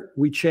year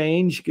we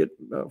change.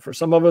 For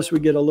some of us, we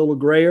get a little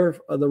grayer.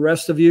 The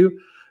rest of you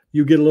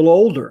get a little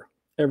older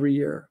every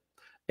year.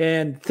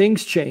 And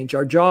things change.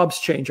 Our jobs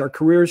change. Our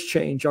careers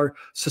change. Our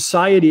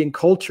society and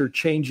culture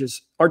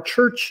changes. Our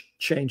church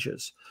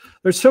changes.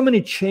 There's so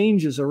many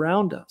changes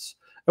around us.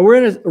 And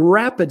we're in a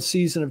rapid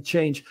season of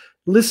change.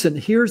 Listen,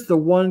 here's the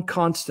one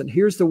constant.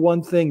 Here's the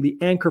one thing, the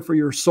anchor for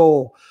your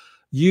soul.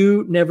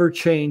 You never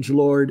change,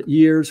 Lord,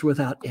 years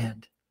without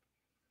end.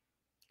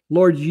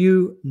 Lord,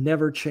 you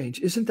never change.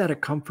 Isn't that a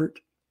comfort?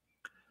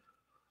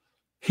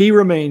 He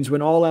remains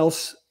when all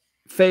else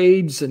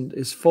fades and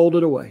is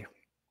folded away.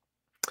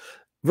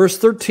 Verse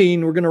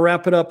 13, we're going to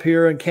wrap it up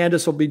here, and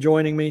Candice will be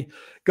joining me.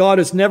 God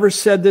has never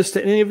said this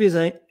to any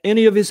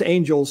of his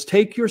angels,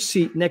 take your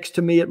seat next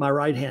to me at my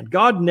right hand.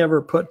 God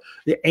never put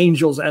the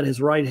angels at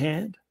his right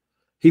hand.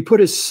 He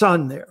put his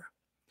Son there.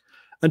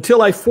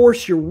 Until I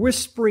force your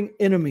whispering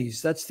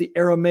enemies, that's the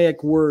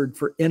Aramaic word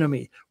for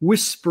enemy,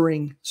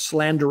 whispering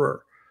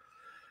slanderer,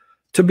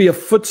 to be a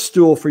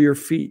footstool for your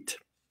feet.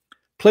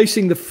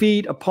 Placing the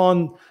feet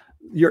upon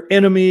your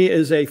enemy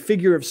is a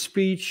figure of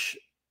speech,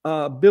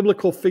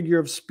 biblical figure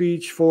of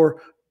speech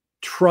for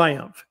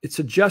triumph. It's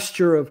a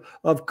gesture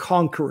of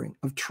conquering,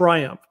 of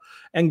triumph.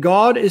 And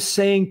God is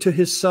saying to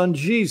his Son,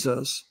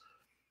 Jesus,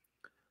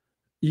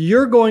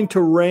 you're going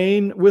to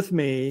reign with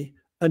me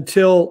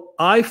until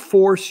I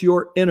force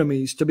your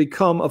enemies to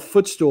become a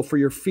footstool for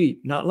your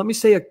feet. Now, let me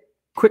say a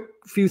quick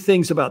few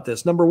things about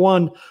this. Number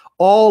one,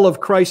 all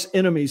of Christ's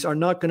enemies are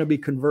not going to be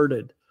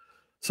converted.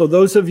 So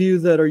those of you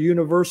that are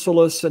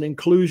universalists and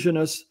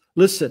inclusionists,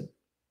 listen,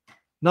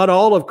 not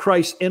all of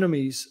Christ's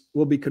enemies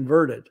will be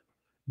converted,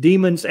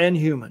 demons and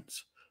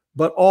humans,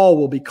 but all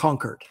will be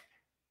conquered.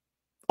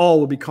 All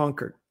will be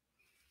conquered.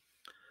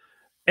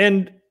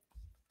 And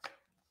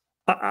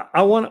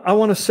I want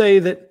to say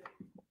that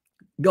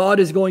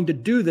God is going to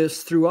do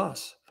this through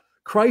us.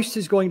 Christ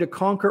is going to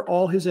conquer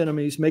all his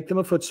enemies, make them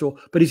a footstool,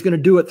 but he's going to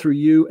do it through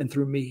you and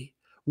through me.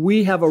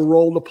 We have a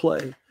role to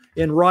play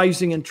in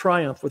rising in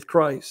triumph with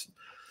Christ.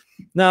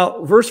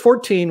 Now, verse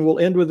 14, we'll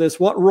end with this.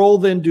 What role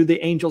then do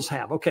the angels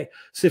have? Okay,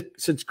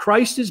 since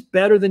Christ is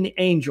better than the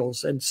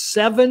angels, and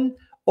 7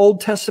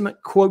 Old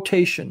Testament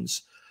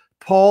quotations,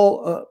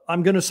 Paul,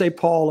 I'm going to say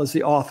Paul as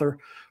the author,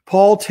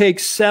 Paul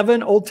takes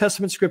 7 Old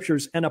Testament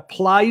scriptures and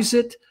applies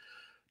it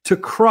to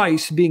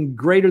Christ being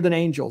greater than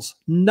angels.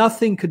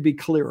 Nothing could be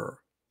clearer.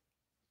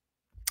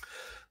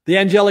 The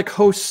angelic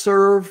hosts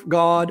serve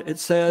God. It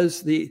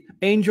says the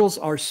angels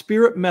are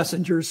spirit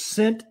messengers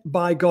sent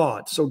by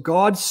God. So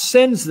God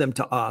sends them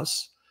to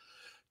us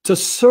to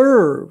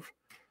serve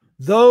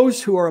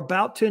those who are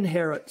about to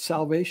inherit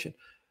salvation.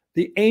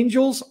 The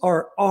angels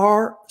are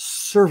our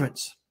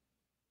servants.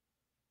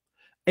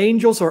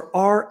 Angels are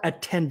our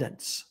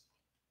attendants.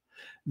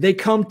 They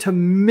come to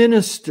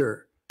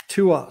minister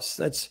to us.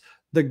 That's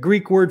the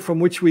Greek word from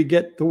which we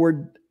get the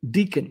word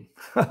deacon.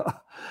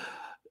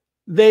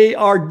 They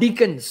are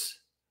deacons.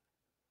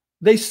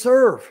 They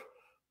serve.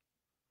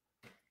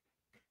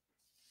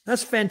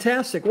 That's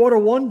fantastic. What a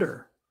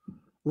wonder.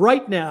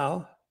 Right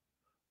now,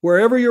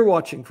 wherever you're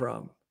watching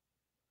from,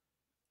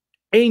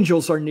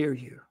 angels are near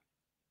you.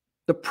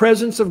 The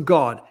presence of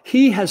God.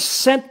 He has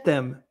sent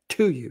them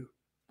to you.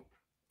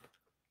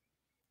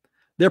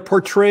 They're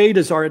portrayed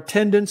as our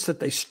attendants,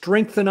 that they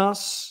strengthen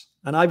us.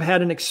 And I've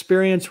had an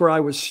experience where I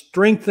was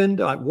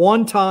strengthened at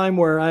one time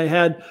where I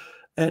had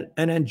an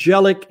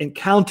angelic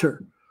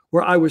encounter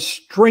where I was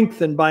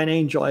strengthened by an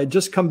angel. I had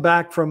just come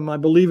back from, I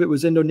believe it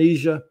was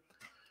Indonesia,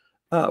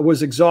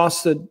 was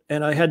exhausted,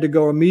 and I had to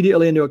go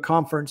immediately into a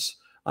conference.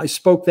 I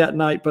spoke that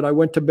night, but I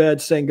went to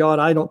bed saying, God,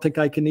 I don't think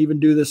I can even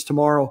do this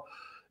tomorrow.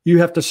 You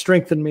have to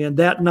strengthen me. And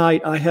that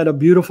night I had a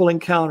beautiful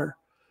encounter.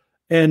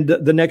 And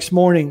the next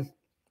morning,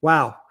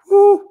 wow,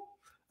 whoo,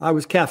 I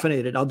was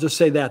caffeinated. I'll just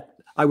say that.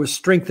 I was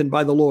strengthened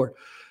by the Lord.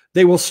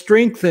 They will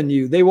strengthen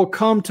you. They will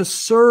come to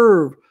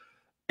serve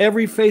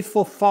every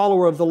faithful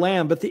follower of the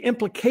Lamb. But the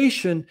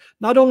implication,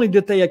 not only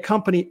did they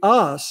accompany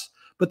us,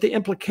 but the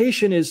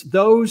implication is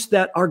those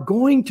that are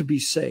going to be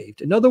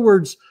saved. In other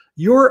words,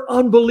 your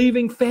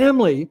unbelieving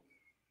family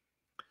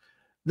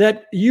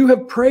that you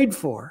have prayed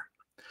for,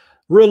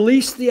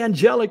 release the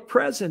angelic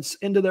presence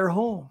into their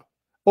home,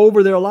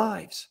 over their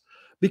lives.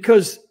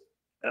 Because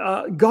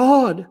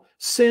God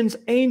sends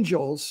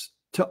angels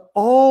to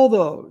all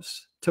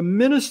those to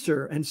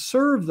minister and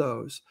serve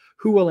those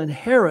who will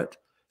inherit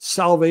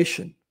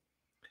salvation.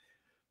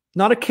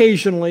 Not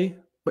occasionally,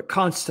 but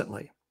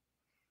constantly.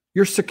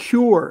 You're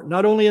secure,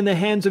 not only in the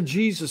hands of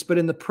Jesus, but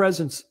in the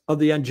presence of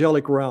the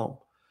angelic realm.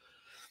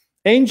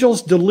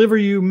 Angels deliver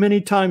you many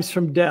times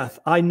from death.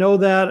 I know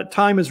that.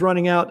 Time is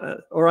running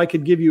out, or I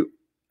could give you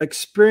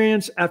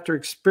experience after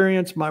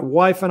experience my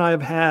wife and I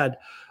have had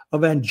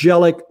of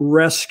angelic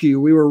rescue.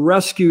 We were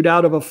rescued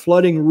out of a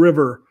flooding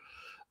river,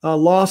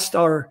 lost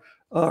our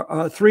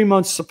 3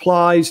 months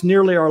supplies,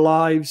 nearly our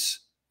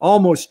lives,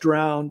 almost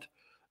drowned.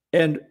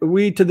 And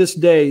we to this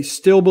day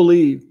still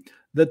believe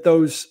that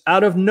those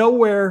out of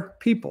nowhere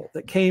people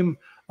that came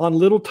on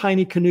little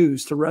tiny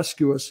canoes to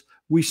rescue us,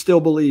 we still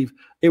believe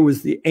it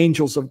was the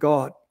angels of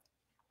God.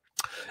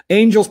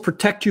 Angels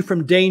protect you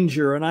from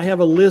danger. And I have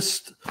a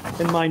list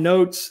in my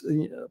notes,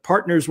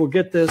 partners will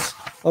get this,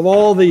 of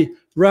all the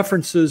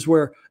references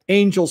where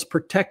angels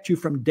protect you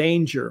from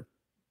danger.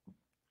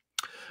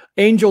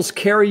 Angels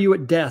carry you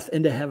at death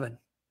into heaven.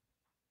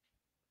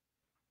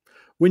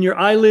 When your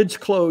eyelids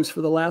close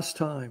for the last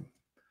time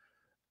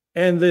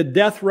and the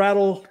death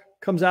rattle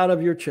comes out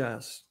of your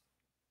chest,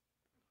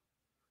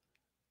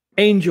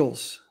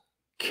 angels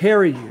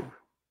carry you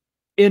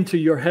into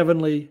your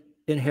heavenly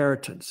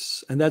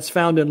inheritance. And that's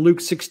found in Luke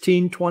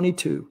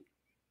 16:22.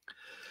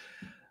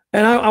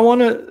 And I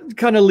want to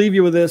kind of leave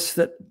you with this,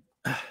 that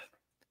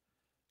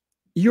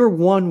you're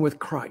one with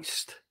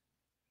Christ.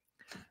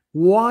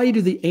 Why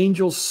do the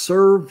angels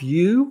serve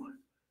you?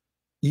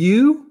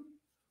 You?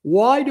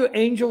 Why do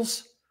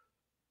angels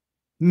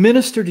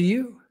minister to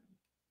you?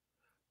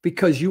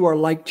 Because you are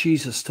like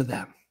Jesus to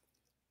them.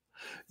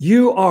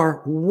 You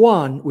are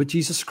one with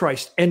Jesus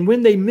Christ. And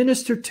when they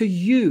minister to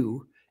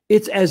you,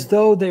 it's as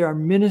though they are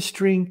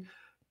ministering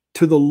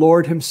to the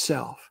Lord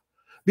himself,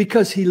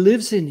 because he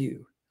lives in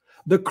you.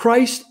 The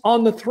Christ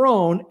on the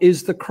throne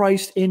is the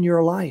Christ in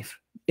your life,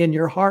 in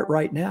your heart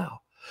right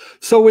now.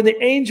 So when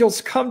the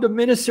angels come to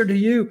minister to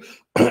you,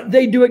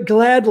 they do it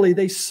gladly.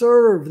 They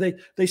serve,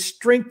 they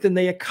strengthen,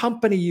 they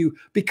accompany you,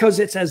 because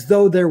it's as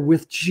though they're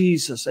with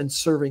Jesus and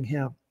serving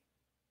him.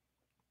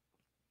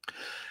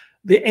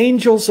 The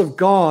angels of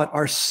God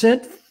are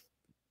sent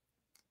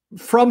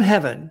from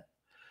heaven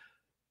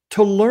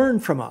to learn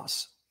from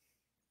us.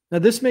 Now,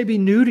 this may be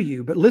new to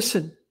you, but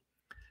listen,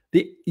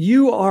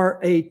 you are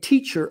a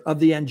teacher of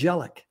the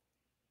angelic.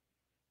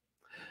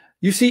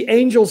 You see,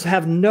 angels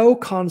have no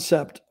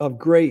concept of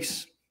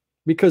grace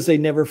because they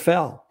never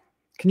fell.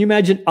 Can you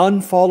imagine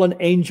unfallen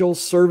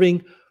angels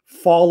serving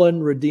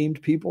fallen,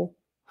 redeemed people?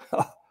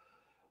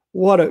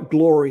 What a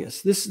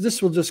glorious.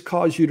 This will just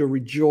cause you to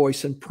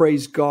rejoice and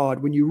praise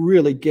God when you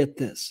really get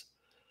this.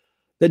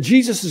 That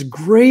Jesus is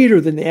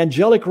greater than the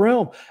angelic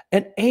realm,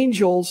 and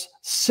angels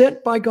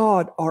sent by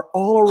God are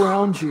all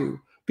around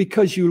you,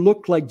 because you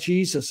look like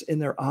Jesus in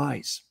their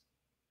eyes.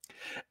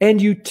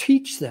 And you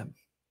teach them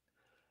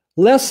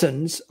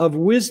lessons of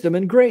wisdom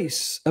and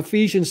grace.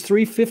 Ephesians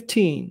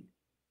 3:15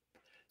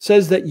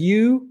 says that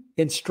you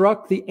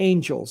instruct the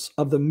angels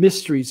of the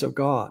mysteries of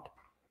God.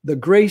 The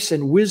grace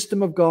and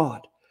wisdom of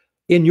God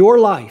in your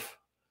life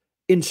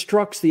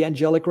instructs the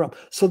angelic realm.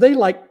 So they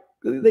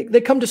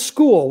come to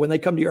school when they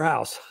come to your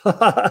house.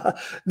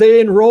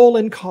 They enroll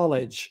in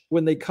college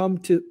when they come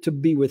to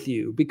be with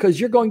you, because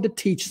you're going to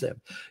teach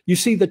them. You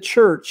see, the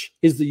church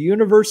is the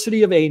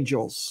university of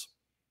angels,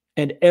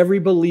 and every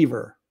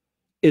believer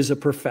is a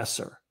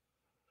professor.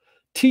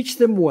 Teach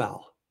them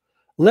well.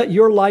 Let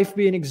your life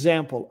be an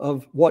example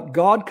of what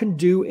God can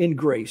do in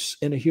grace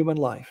in a human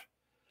life,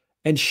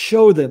 and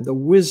show them the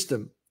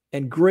wisdom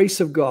and grace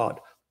of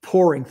God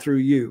pouring through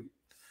you.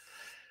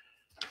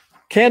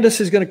 Candice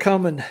is going to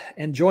come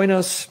and join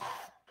us.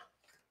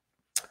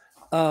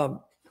 And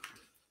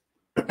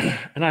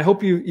I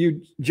hope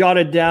you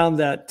jotted down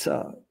that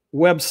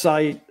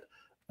website.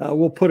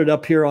 We'll put it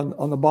up here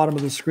on the bottom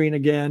of the screen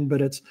again,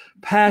 but it's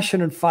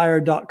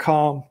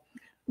passionandfire.com.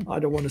 I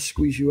don't want to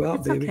squeeze you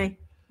out, baby. Okay.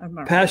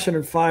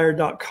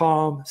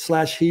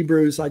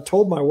 Passionandfire.com/Hebrews. I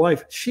told my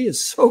wife, she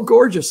is so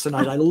gorgeous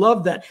tonight. I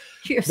love that,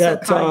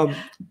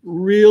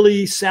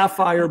 really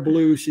sapphire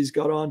blue she's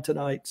got on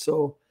tonight.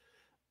 So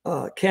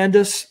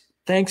Candice,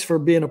 thanks for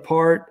being a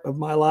part of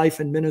my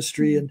life and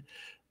ministry. And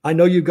I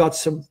know you got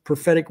some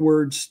prophetic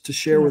words to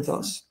share with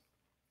us.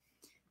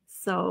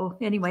 So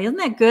anyway, isn't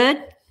that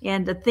good?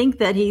 And to think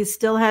that he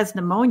still has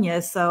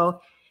pneumonia.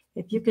 So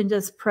if you can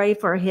just pray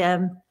for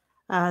him,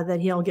 that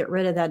he'll get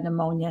rid of that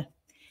pneumonia.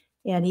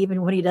 And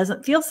even when he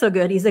doesn't feel so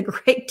good, he's a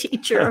great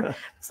teacher.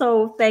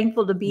 So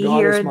thankful to be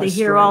here and to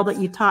hear all that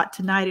you taught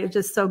tonight. It was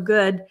just so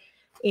good.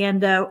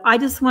 And I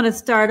just want to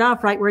start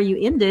off right where you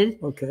ended.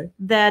 Okay.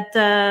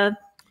 That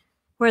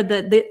where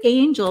the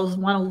angels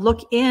want to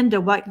look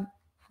into what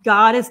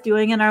God is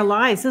doing in our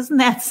lives. Isn't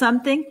that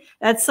something?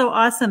 That's so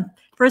awesome.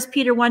 1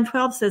 Peter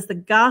 1:12 says the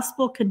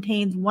gospel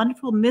contains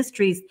wonderful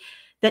mysteries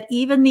that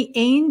even the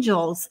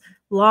angels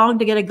long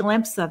to get a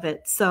glimpse of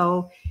it.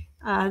 So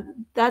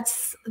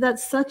that's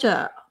such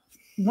a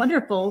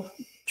wonderful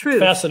truth.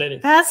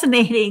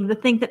 Fascinating to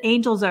think that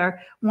angels are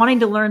wanting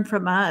to learn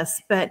from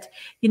us. But,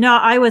 you know,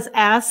 I was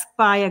asked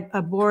by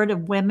a board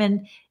of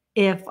women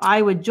if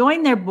I would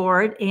join their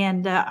board.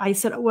 And I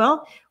said,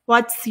 well,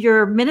 what's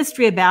your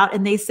ministry about?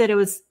 And they said it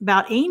was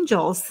about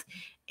angels.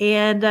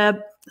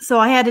 And so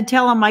I had to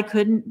tell them I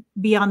couldn't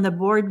be on the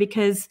board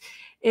because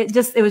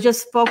it was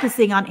just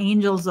focusing on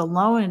angels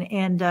alone.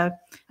 And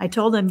I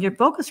told them your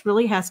focus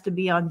really has to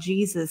be on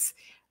Jesus,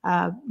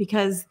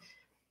 because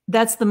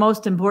that's the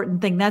most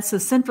important thing. That's the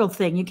central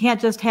thing. You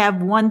can't just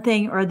have one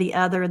thing or the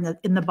other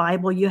in the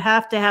Bible. You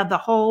have to have the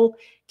whole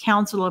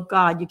counsel of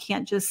God. You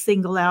can't just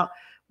single out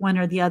one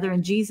or the other.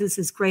 And Jesus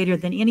is greater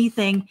than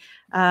anything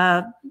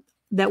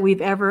that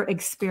we've ever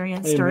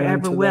experienced or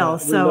ever will.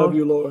 So we love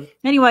you, Lord.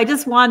 Anyway, I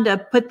just wanted to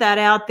put that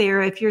out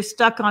there. If you're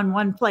stuck on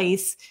one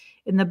place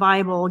in the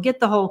Bible, get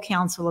the whole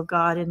counsel of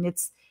God, and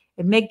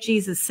make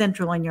Jesus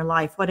central in your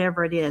life,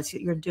 whatever it is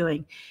that you're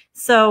doing.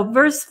 So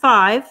verse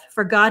 5,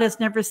 for God has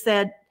never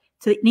said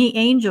to any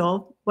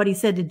angel what he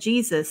said to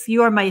Jesus,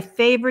 you are my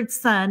favored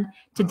son.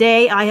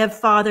 Today I have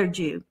fathered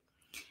you.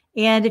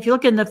 And if you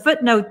look in the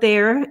footnote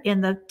there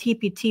in the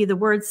TPT, the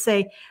words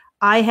say,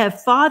 I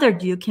have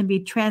fathered you can be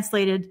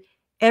translated,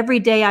 every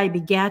day I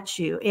begat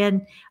you.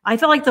 And I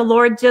feel like the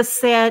Lord just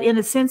said, in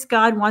a sense,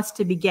 God wants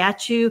to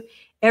begat you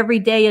every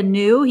day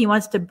anew. He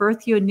wants to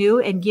birth you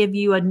anew and give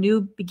you a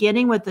new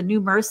beginning with the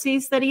new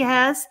mercies that he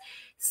has.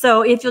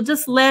 So if you'll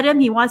just let him,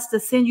 he wants to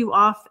send you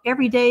off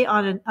every day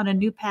on a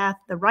new path,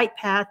 the right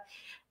path.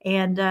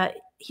 And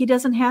he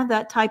doesn't have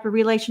that type of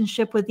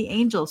relationship with the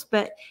angels.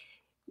 But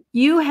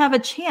you have a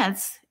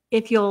chance,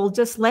 if you'll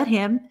just let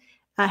him,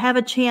 have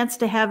a chance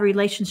to have a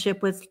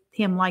relationship with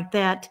him like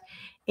that.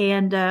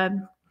 And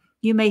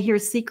you may hear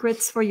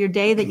secrets for your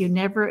day that you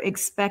never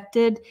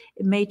expected.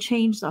 It may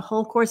change the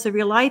whole course of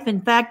your life.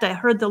 In fact, I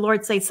heard the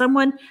Lord say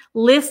someone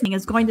listening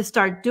is going to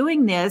start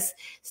doing this,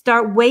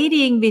 start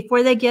waiting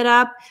before they get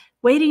up,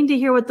 waiting to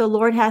hear what the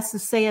Lord has to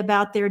say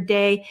about their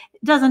day.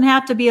 It doesn't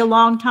have to be a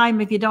long time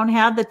if you don't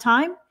have the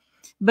time,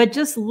 but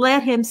just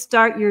let him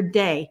start your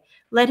day.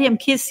 Let him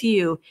kiss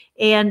you.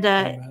 And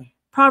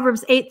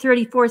Proverbs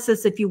 8:34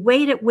 says, if you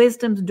wait at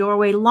wisdom's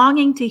doorway,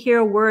 longing to hear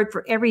a word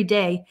for every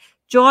day,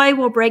 joy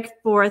will break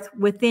forth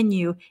within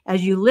you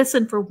as you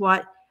listen for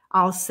what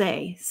I'll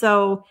say.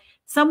 So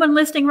someone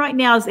listening right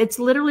now, it's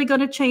literally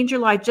going to change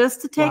your life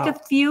just to take a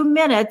few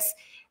minutes.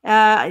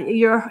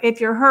 If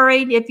you're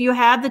hurried, if you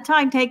have the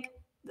time, take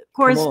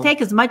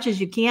as much as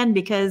you can,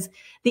 because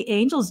the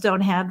angels don't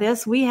have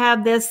this. We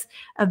have this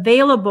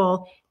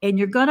available, and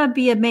you're going to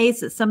be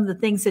amazed at some of the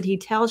things that he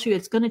tells you.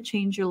 It's going to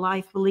change your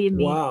life. Believe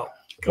me. Wow.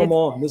 Come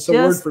on. This is a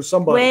word for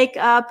somebody. Wake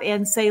up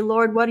and say,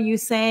 Lord, what are you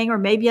saying? Or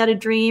maybe you had a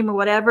dream or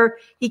whatever.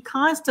 He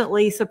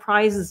constantly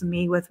surprises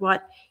me with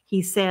what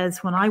he says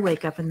when I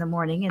wake up in the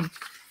morning. And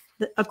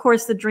of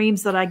course, the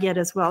dreams that I get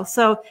as well.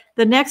 So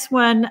the next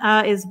one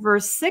is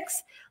verse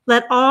 6.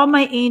 Let all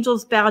my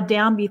angels bow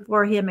down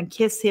before him and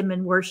kiss him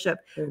in worship.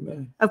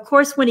 Amen. Of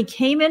course, when he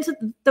came into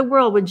the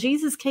world, when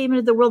Jesus came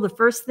into the world, the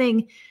first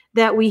thing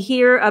that we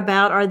hear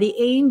about are the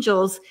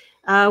angels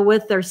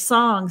with their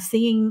songs,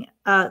 singing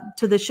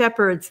to the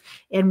shepherds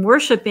and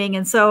worshiping.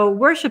 And so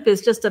worship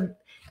is just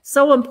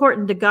so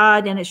important to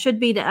God, and it should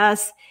be to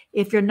us.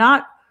 If you're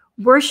not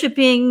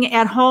worshiping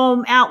at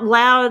home out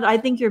loud, I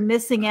think you're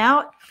missing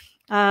out.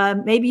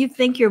 Maybe you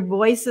think your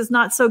voice is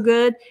not so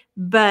good,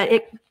 but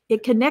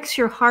it connects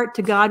your heart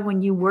to God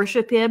when you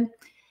worship him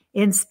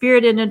in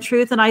spirit and in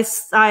truth. And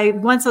I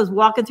once was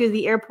walking through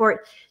the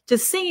airport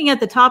just singing at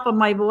the top of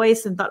my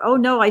voice and thought, oh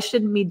no, I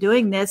shouldn't be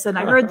doing this. And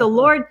I heard the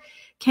Lord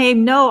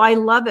came, no, I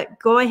love it.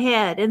 Go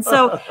ahead. And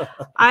so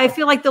I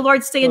feel like the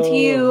Lord's saying to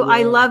you,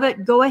 I love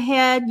it. Go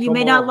ahead. You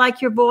may not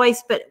like your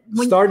voice, but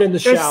when start in the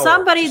there's shower.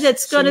 somebody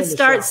that's going to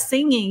start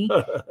singing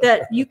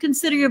that you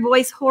consider your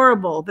voice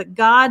horrible, but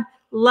God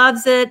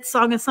loves it.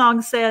 Song of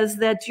Songs says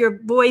that your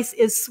voice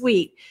is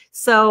sweet.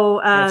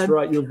 So that's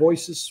right. Your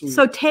voice is sweet.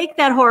 So take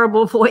that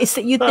horrible voice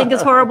that you think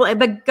is horrible,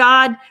 but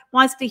God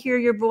wants to hear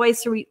your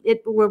voice.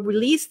 It will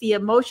release the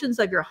emotions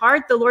of your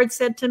heart, the Lord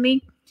said to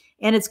me,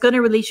 and it's going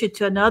to release you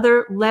to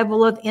another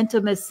level of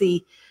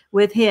intimacy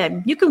with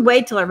him. You can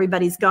wait till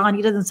everybody's gone.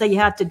 He doesn't say you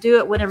have to do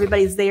it when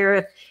everybody's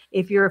there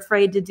if you're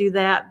afraid to do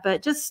that,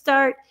 but just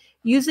start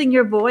using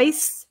your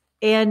voice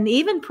and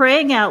even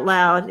praying out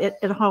loud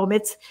at home.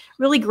 It's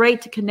really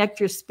great to connect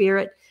your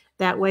spirit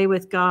that way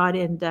with God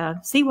and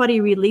see what he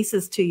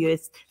releases to you.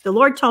 The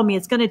Lord told me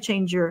it's going to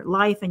change your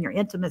life and your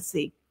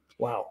intimacy.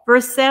 Wow.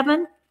 Verse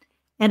 7,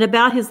 and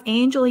about his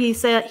angels,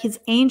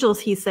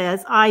 he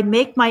says, I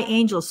make my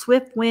angels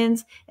swift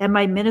winds and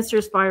my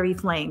ministers fiery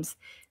flames.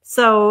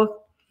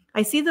 So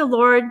I see the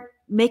Lord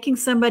making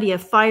somebody a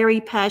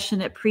fiery,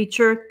 passionate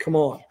preacher. Come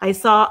on. I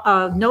saw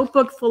a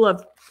notebook full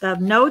of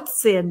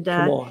notes, and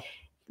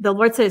the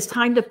Lord said it's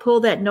time to pull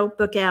that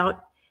notebook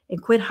out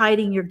and quit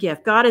hiding your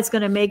gift. God is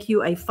going to make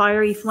you a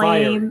fiery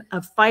flame,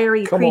 a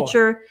fiery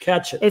preacher. On.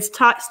 Catch it. It's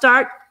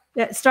start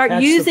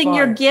using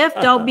your gift.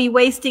 Don't be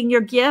wasting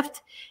your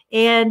gift.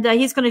 And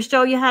he's going to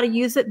show you how to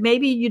use it.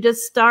 Maybe you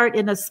just start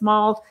in a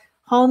small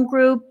home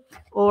group,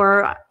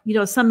 or,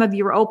 some of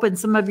you are open,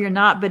 some of you are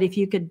not. But if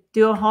you could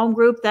do a home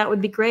group, that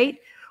would be great.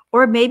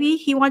 Or maybe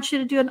he wants you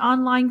to do an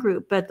online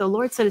group. But the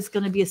Lord said it's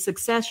going to be a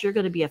success. You're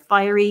going to be a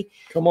fiery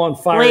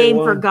flame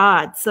for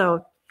God.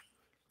 So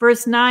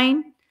verse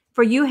 9,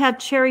 for you have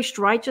cherished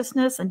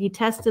righteousness and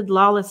detested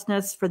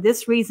lawlessness. For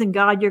this reason,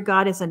 God, your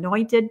God, has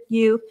anointed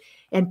you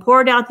and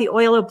poured out the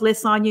oil of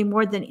bliss on you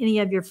more than any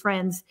of your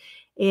friends.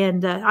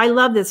 And I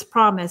love this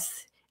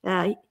promise.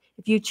 If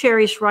you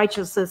cherish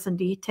righteousness and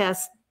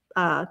detest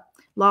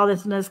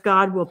lawlessness,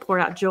 God will pour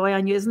out joy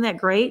on you. Isn't that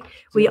great?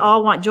 We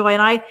all want joy.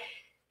 And I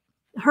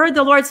heard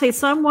the Lord say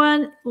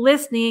someone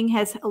listening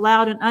has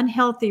allowed an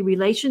unhealthy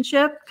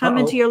relationship come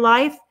into your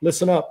life.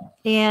 Listen up.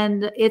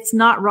 And it's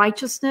not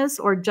righteousness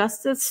or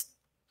justice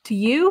to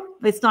you.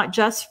 It's not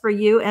just for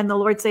you. And the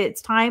Lord say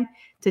it's time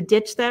to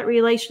ditch that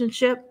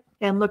relationship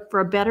and look for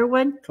a better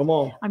one. Come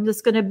on. I'm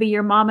just going to be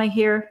your mama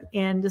here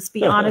and just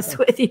be honest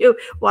with you.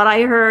 What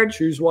I heard.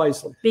 Choose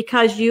wisely.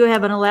 Because you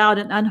haven't allowed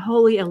an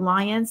unholy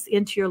alliance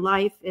into your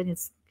life, and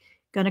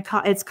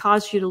it's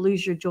caused you to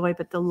lose your joy.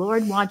 But the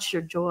Lord wants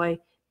your joy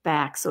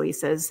back. So he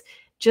says,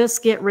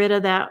 just get rid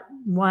of that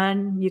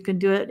one. You can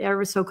do it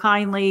ever so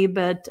kindly,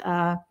 but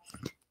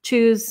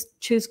choose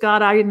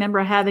God. I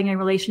remember having a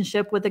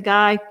relationship with a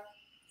guy,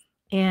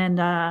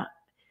 and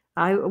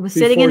I was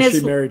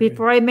sitting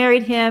before I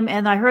married him,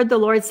 and I heard the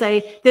Lord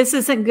say, this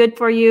isn't good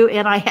for you.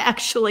 And I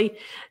actually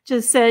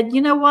just said,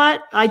 you know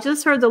what? I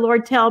just heard the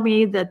Lord tell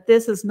me that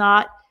this is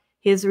not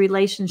his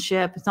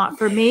relationship. It's not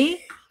for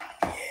me.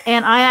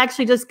 And I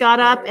actually just got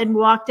up and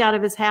walked out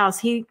of his house.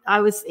 He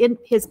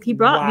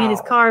brought me in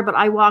his car, but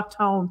I walked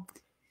home.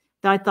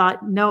 I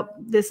thought, nope,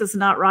 this is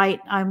not right.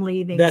 I'm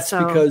leaving. That's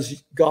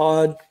because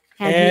God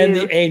and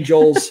the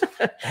angels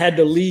had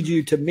to lead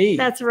you to me.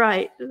 That's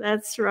right.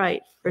 That's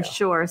right. For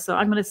sure. So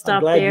I'm going to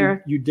stop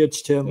there. You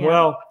ditched him. Yeah.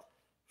 Well,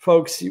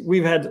 folks,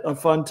 we've had a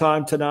fun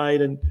time tonight.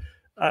 And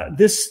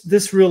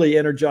this really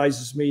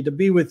energizes me to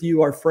be with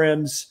you, our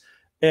friends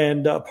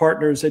and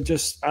partners.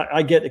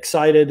 I get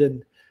excited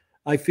and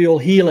I feel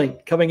healing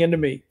coming into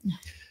me.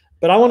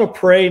 But I want to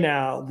pray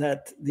now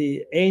that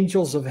the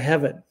angels of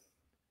heaven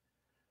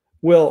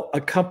will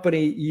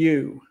accompany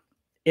you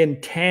in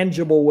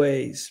tangible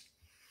ways.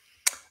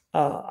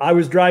 I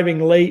was driving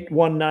late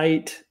one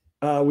night.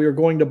 We were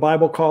going to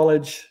Bible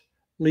college,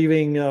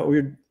 leaving. We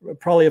were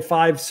probably a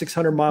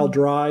 500-600 mile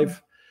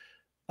drive.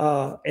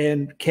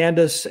 And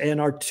Candice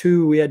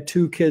and we had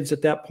two kids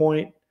at that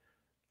point.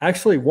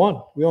 Actually,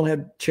 one. We only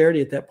had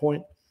Charity at that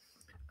point.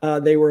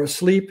 They were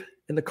asleep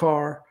in the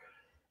car,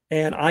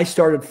 and I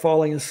started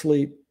falling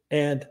asleep.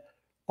 And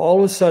all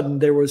of a sudden,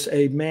 there was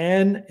a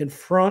man in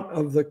front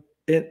of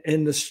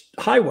in the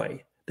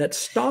highway that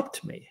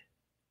stopped me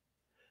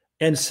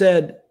and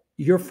said,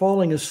 "You're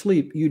falling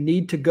asleep. You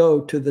need to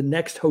go to the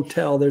next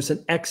hotel. There's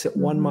an exit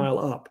 1 mile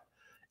up.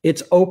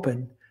 It's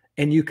open,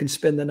 and you can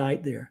spend the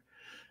night there."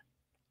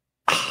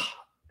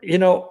 you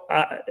know,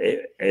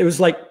 it was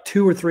like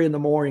 2 or 3 in the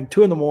morning,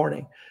 2 in the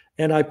morning.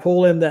 And I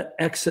pull in that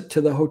exit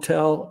to the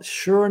hotel.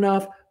 Sure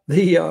enough,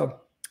 the,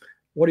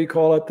 what do you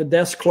call it? The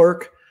desk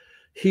clerk,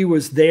 he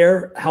was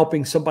there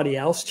helping somebody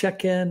else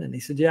check in. And he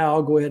said, yeah,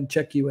 I'll go ahead and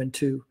check you in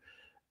too.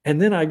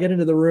 And then I get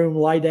into the room,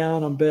 lie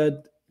down on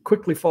bed,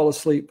 quickly fall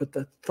asleep. But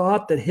the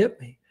thought that hit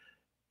me,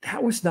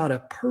 that was not a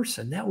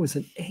person. That was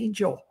an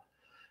angel.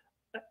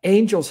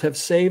 Angels have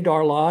saved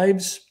our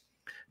lives,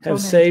 have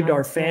saved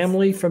our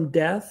family from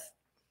death,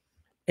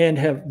 and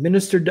have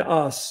ministered to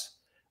us.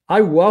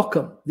 I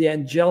welcome the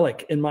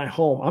angelic in my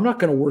home. I'm not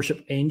going to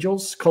worship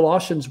angels.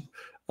 Colossians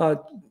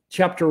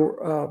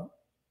chapter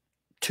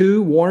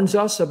 2 warns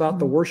us about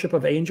the worship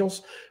of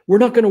angels. We're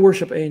not going to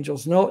worship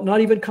angels. No,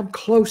 not even come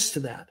close to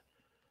that.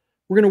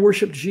 We're going to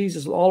worship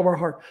Jesus with all of our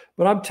heart.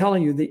 But I'm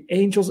telling you, the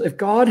angels, if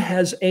God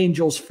has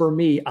angels for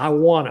me, I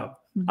want them.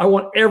 I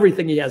want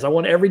everything he has. I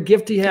want every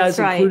gift he has,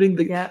 including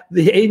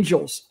the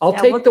angels. I'll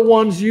take the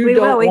ones you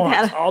don't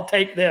want. I'll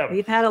take them.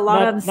 We've had a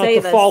lot of them save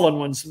us. Not the fallen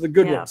ones, the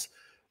good ones.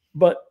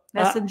 But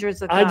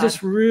messengers of God. I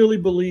just really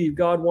believe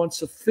God wants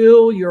to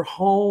fill your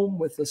home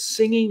with the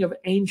singing of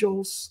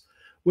angels,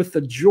 with the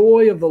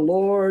joy of the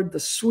Lord, the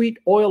sweet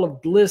oil of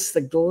bliss,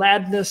 the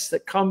gladness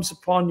that comes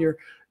upon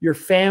your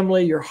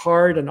family, your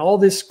heart, and all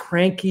this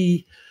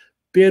cranky,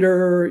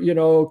 bitter,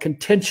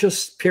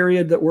 contentious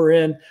period that we're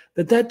in,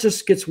 that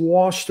just gets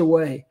washed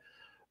away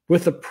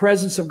with the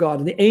presence of God.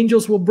 And the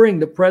angels will bring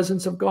the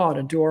presence of God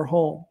into our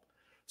home.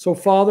 So,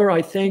 Father,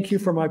 I thank you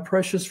for my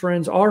precious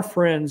friends, our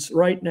friends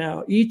right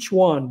now, each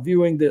one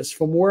viewing this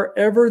from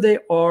wherever they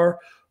are,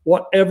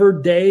 whatever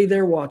day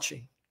they're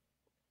watching.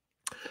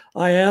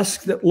 I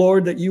ask that,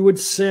 Lord, that you would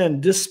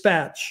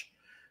dispatch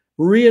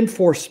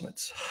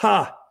reinforcements,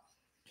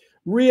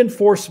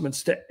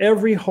 reinforcements to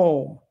every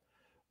home.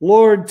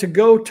 Lord, to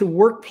go to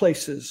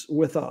workplaces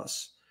with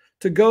us,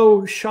 to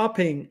go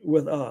shopping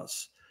with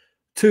us,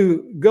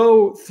 to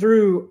go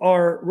through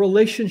our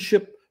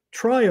relationship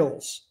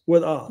trials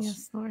with us,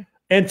 yes, Lord,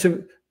 and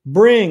to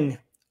bring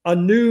a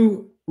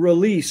new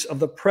release of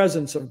the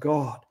presence of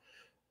God.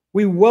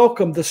 We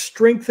welcome the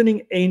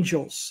strengthening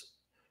angels.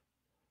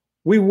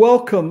 We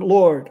welcome,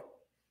 Lord,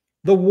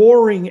 the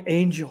warring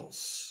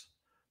angels,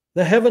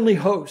 the heavenly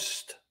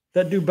host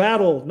that do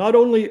battle not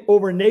only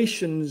over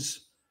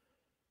nations,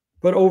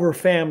 but over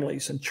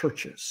families and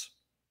churches.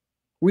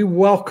 We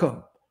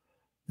welcome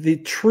the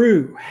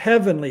true,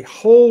 heavenly,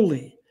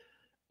 holy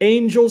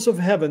angels of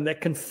heaven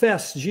that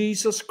confess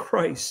Jesus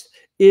Christ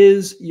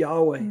is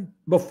Yahweh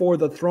before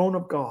the throne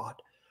of God.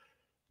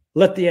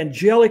 Let the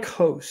angelic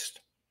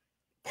host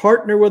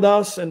partner with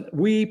us, and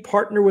we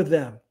partner with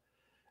them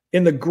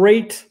in the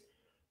great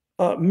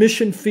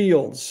mission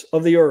fields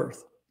of the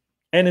earth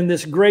and in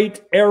this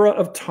great era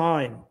of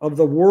time of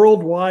the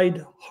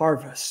worldwide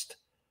harvest.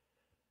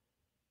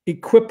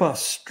 Equip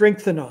us,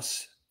 strengthen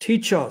us,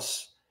 teach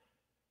us,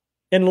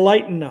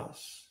 enlighten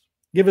us.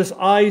 Give us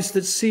eyes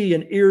that see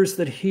and ears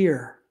that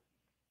hear.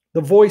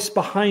 The voice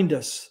behind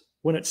us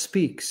when it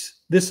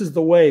speaks. This is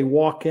the way,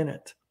 walk in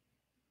it.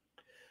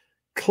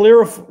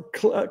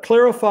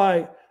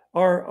 Clarify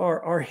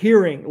our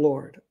hearing,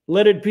 Lord.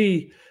 Let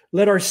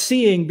our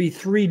seeing be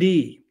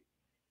 3D,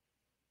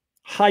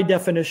 high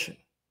definition.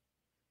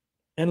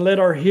 And let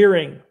our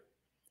hearing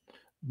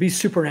be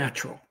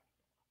supernatural.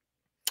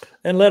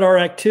 And let our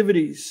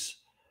activities,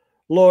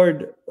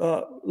 Lord,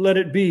 let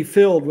it be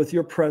filled with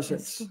your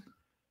presence.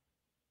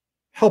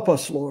 Help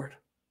us, Lord.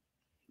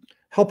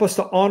 Help us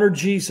to honor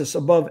Jesus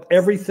above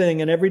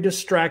everything and every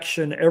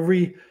distraction,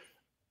 every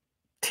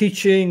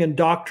teaching and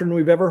doctrine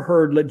we've ever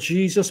heard. Let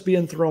Jesus be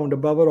enthroned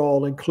above it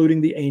all,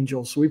 including the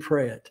angels. We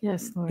pray it.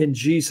 Yes, Lord. In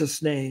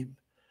Jesus' name.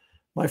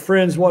 My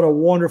friends, what a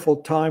wonderful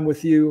time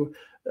with you.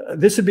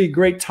 This would be a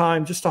great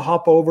time just to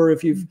hop over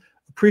if you've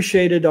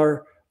appreciated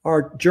our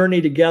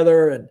journey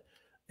together.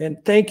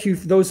 And thank you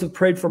for those who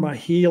prayed for my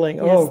healing.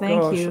 Yes,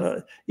 thank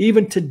you.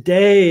 Even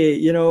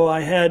today, I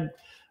had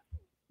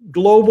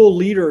global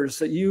leaders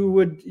that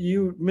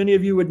many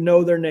of you would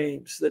know their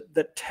names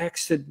that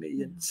texted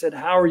me and said,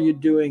 how are you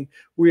doing?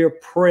 We are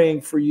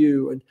praying for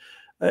you. And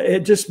it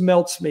just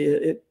melts me.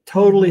 It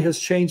totally has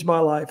changed my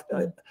life.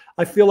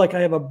 I feel like I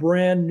have a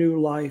brand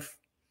new life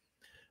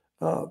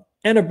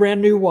and a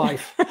brand new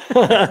wife.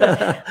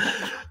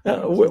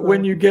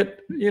 When you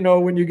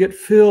get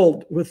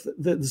filled with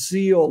the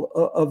zeal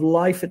of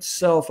life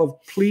itself,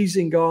 of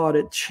pleasing God,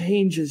 it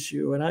changes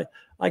you. And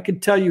I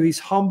can tell you, he's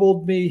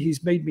humbled me.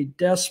 He's made me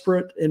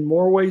desperate in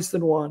more ways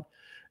than one.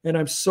 And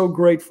I'm so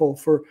grateful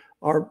for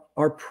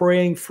our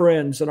praying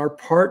friends and our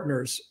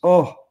partners.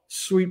 Oh,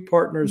 sweet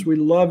partners. We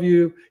love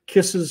you.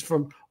 Kisses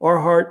from our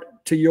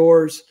heart to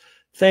yours.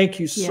 Thank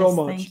you so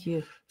much. Thank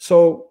you.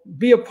 So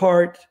be a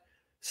part,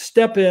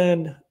 step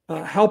in,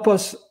 help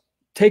us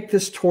take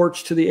this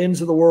torch to the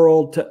ends of the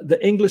world, to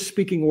the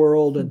English-speaking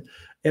world,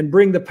 and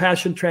bring the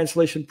Passion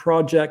Translation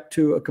Project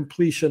to a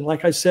completion.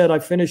 Like I said, I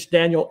finished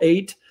Daniel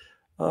 8.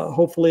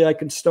 Hopefully I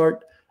can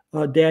start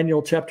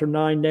Daniel chapter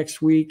 9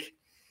 next week.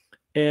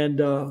 And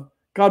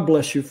God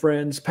bless you,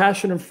 friends.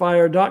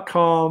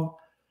 PassionandFire.com.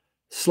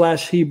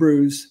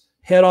 Hebrews.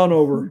 Head on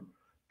over.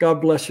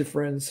 God bless you,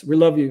 friends. We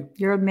love you.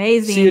 You're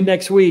amazing. See you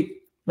next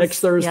week, next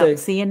Thursday. Yep,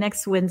 see you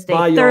next Wednesday.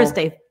 Bye, y'all.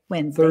 Thursday.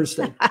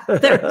 Wednesday.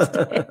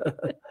 Thursday.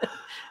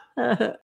 Thursday.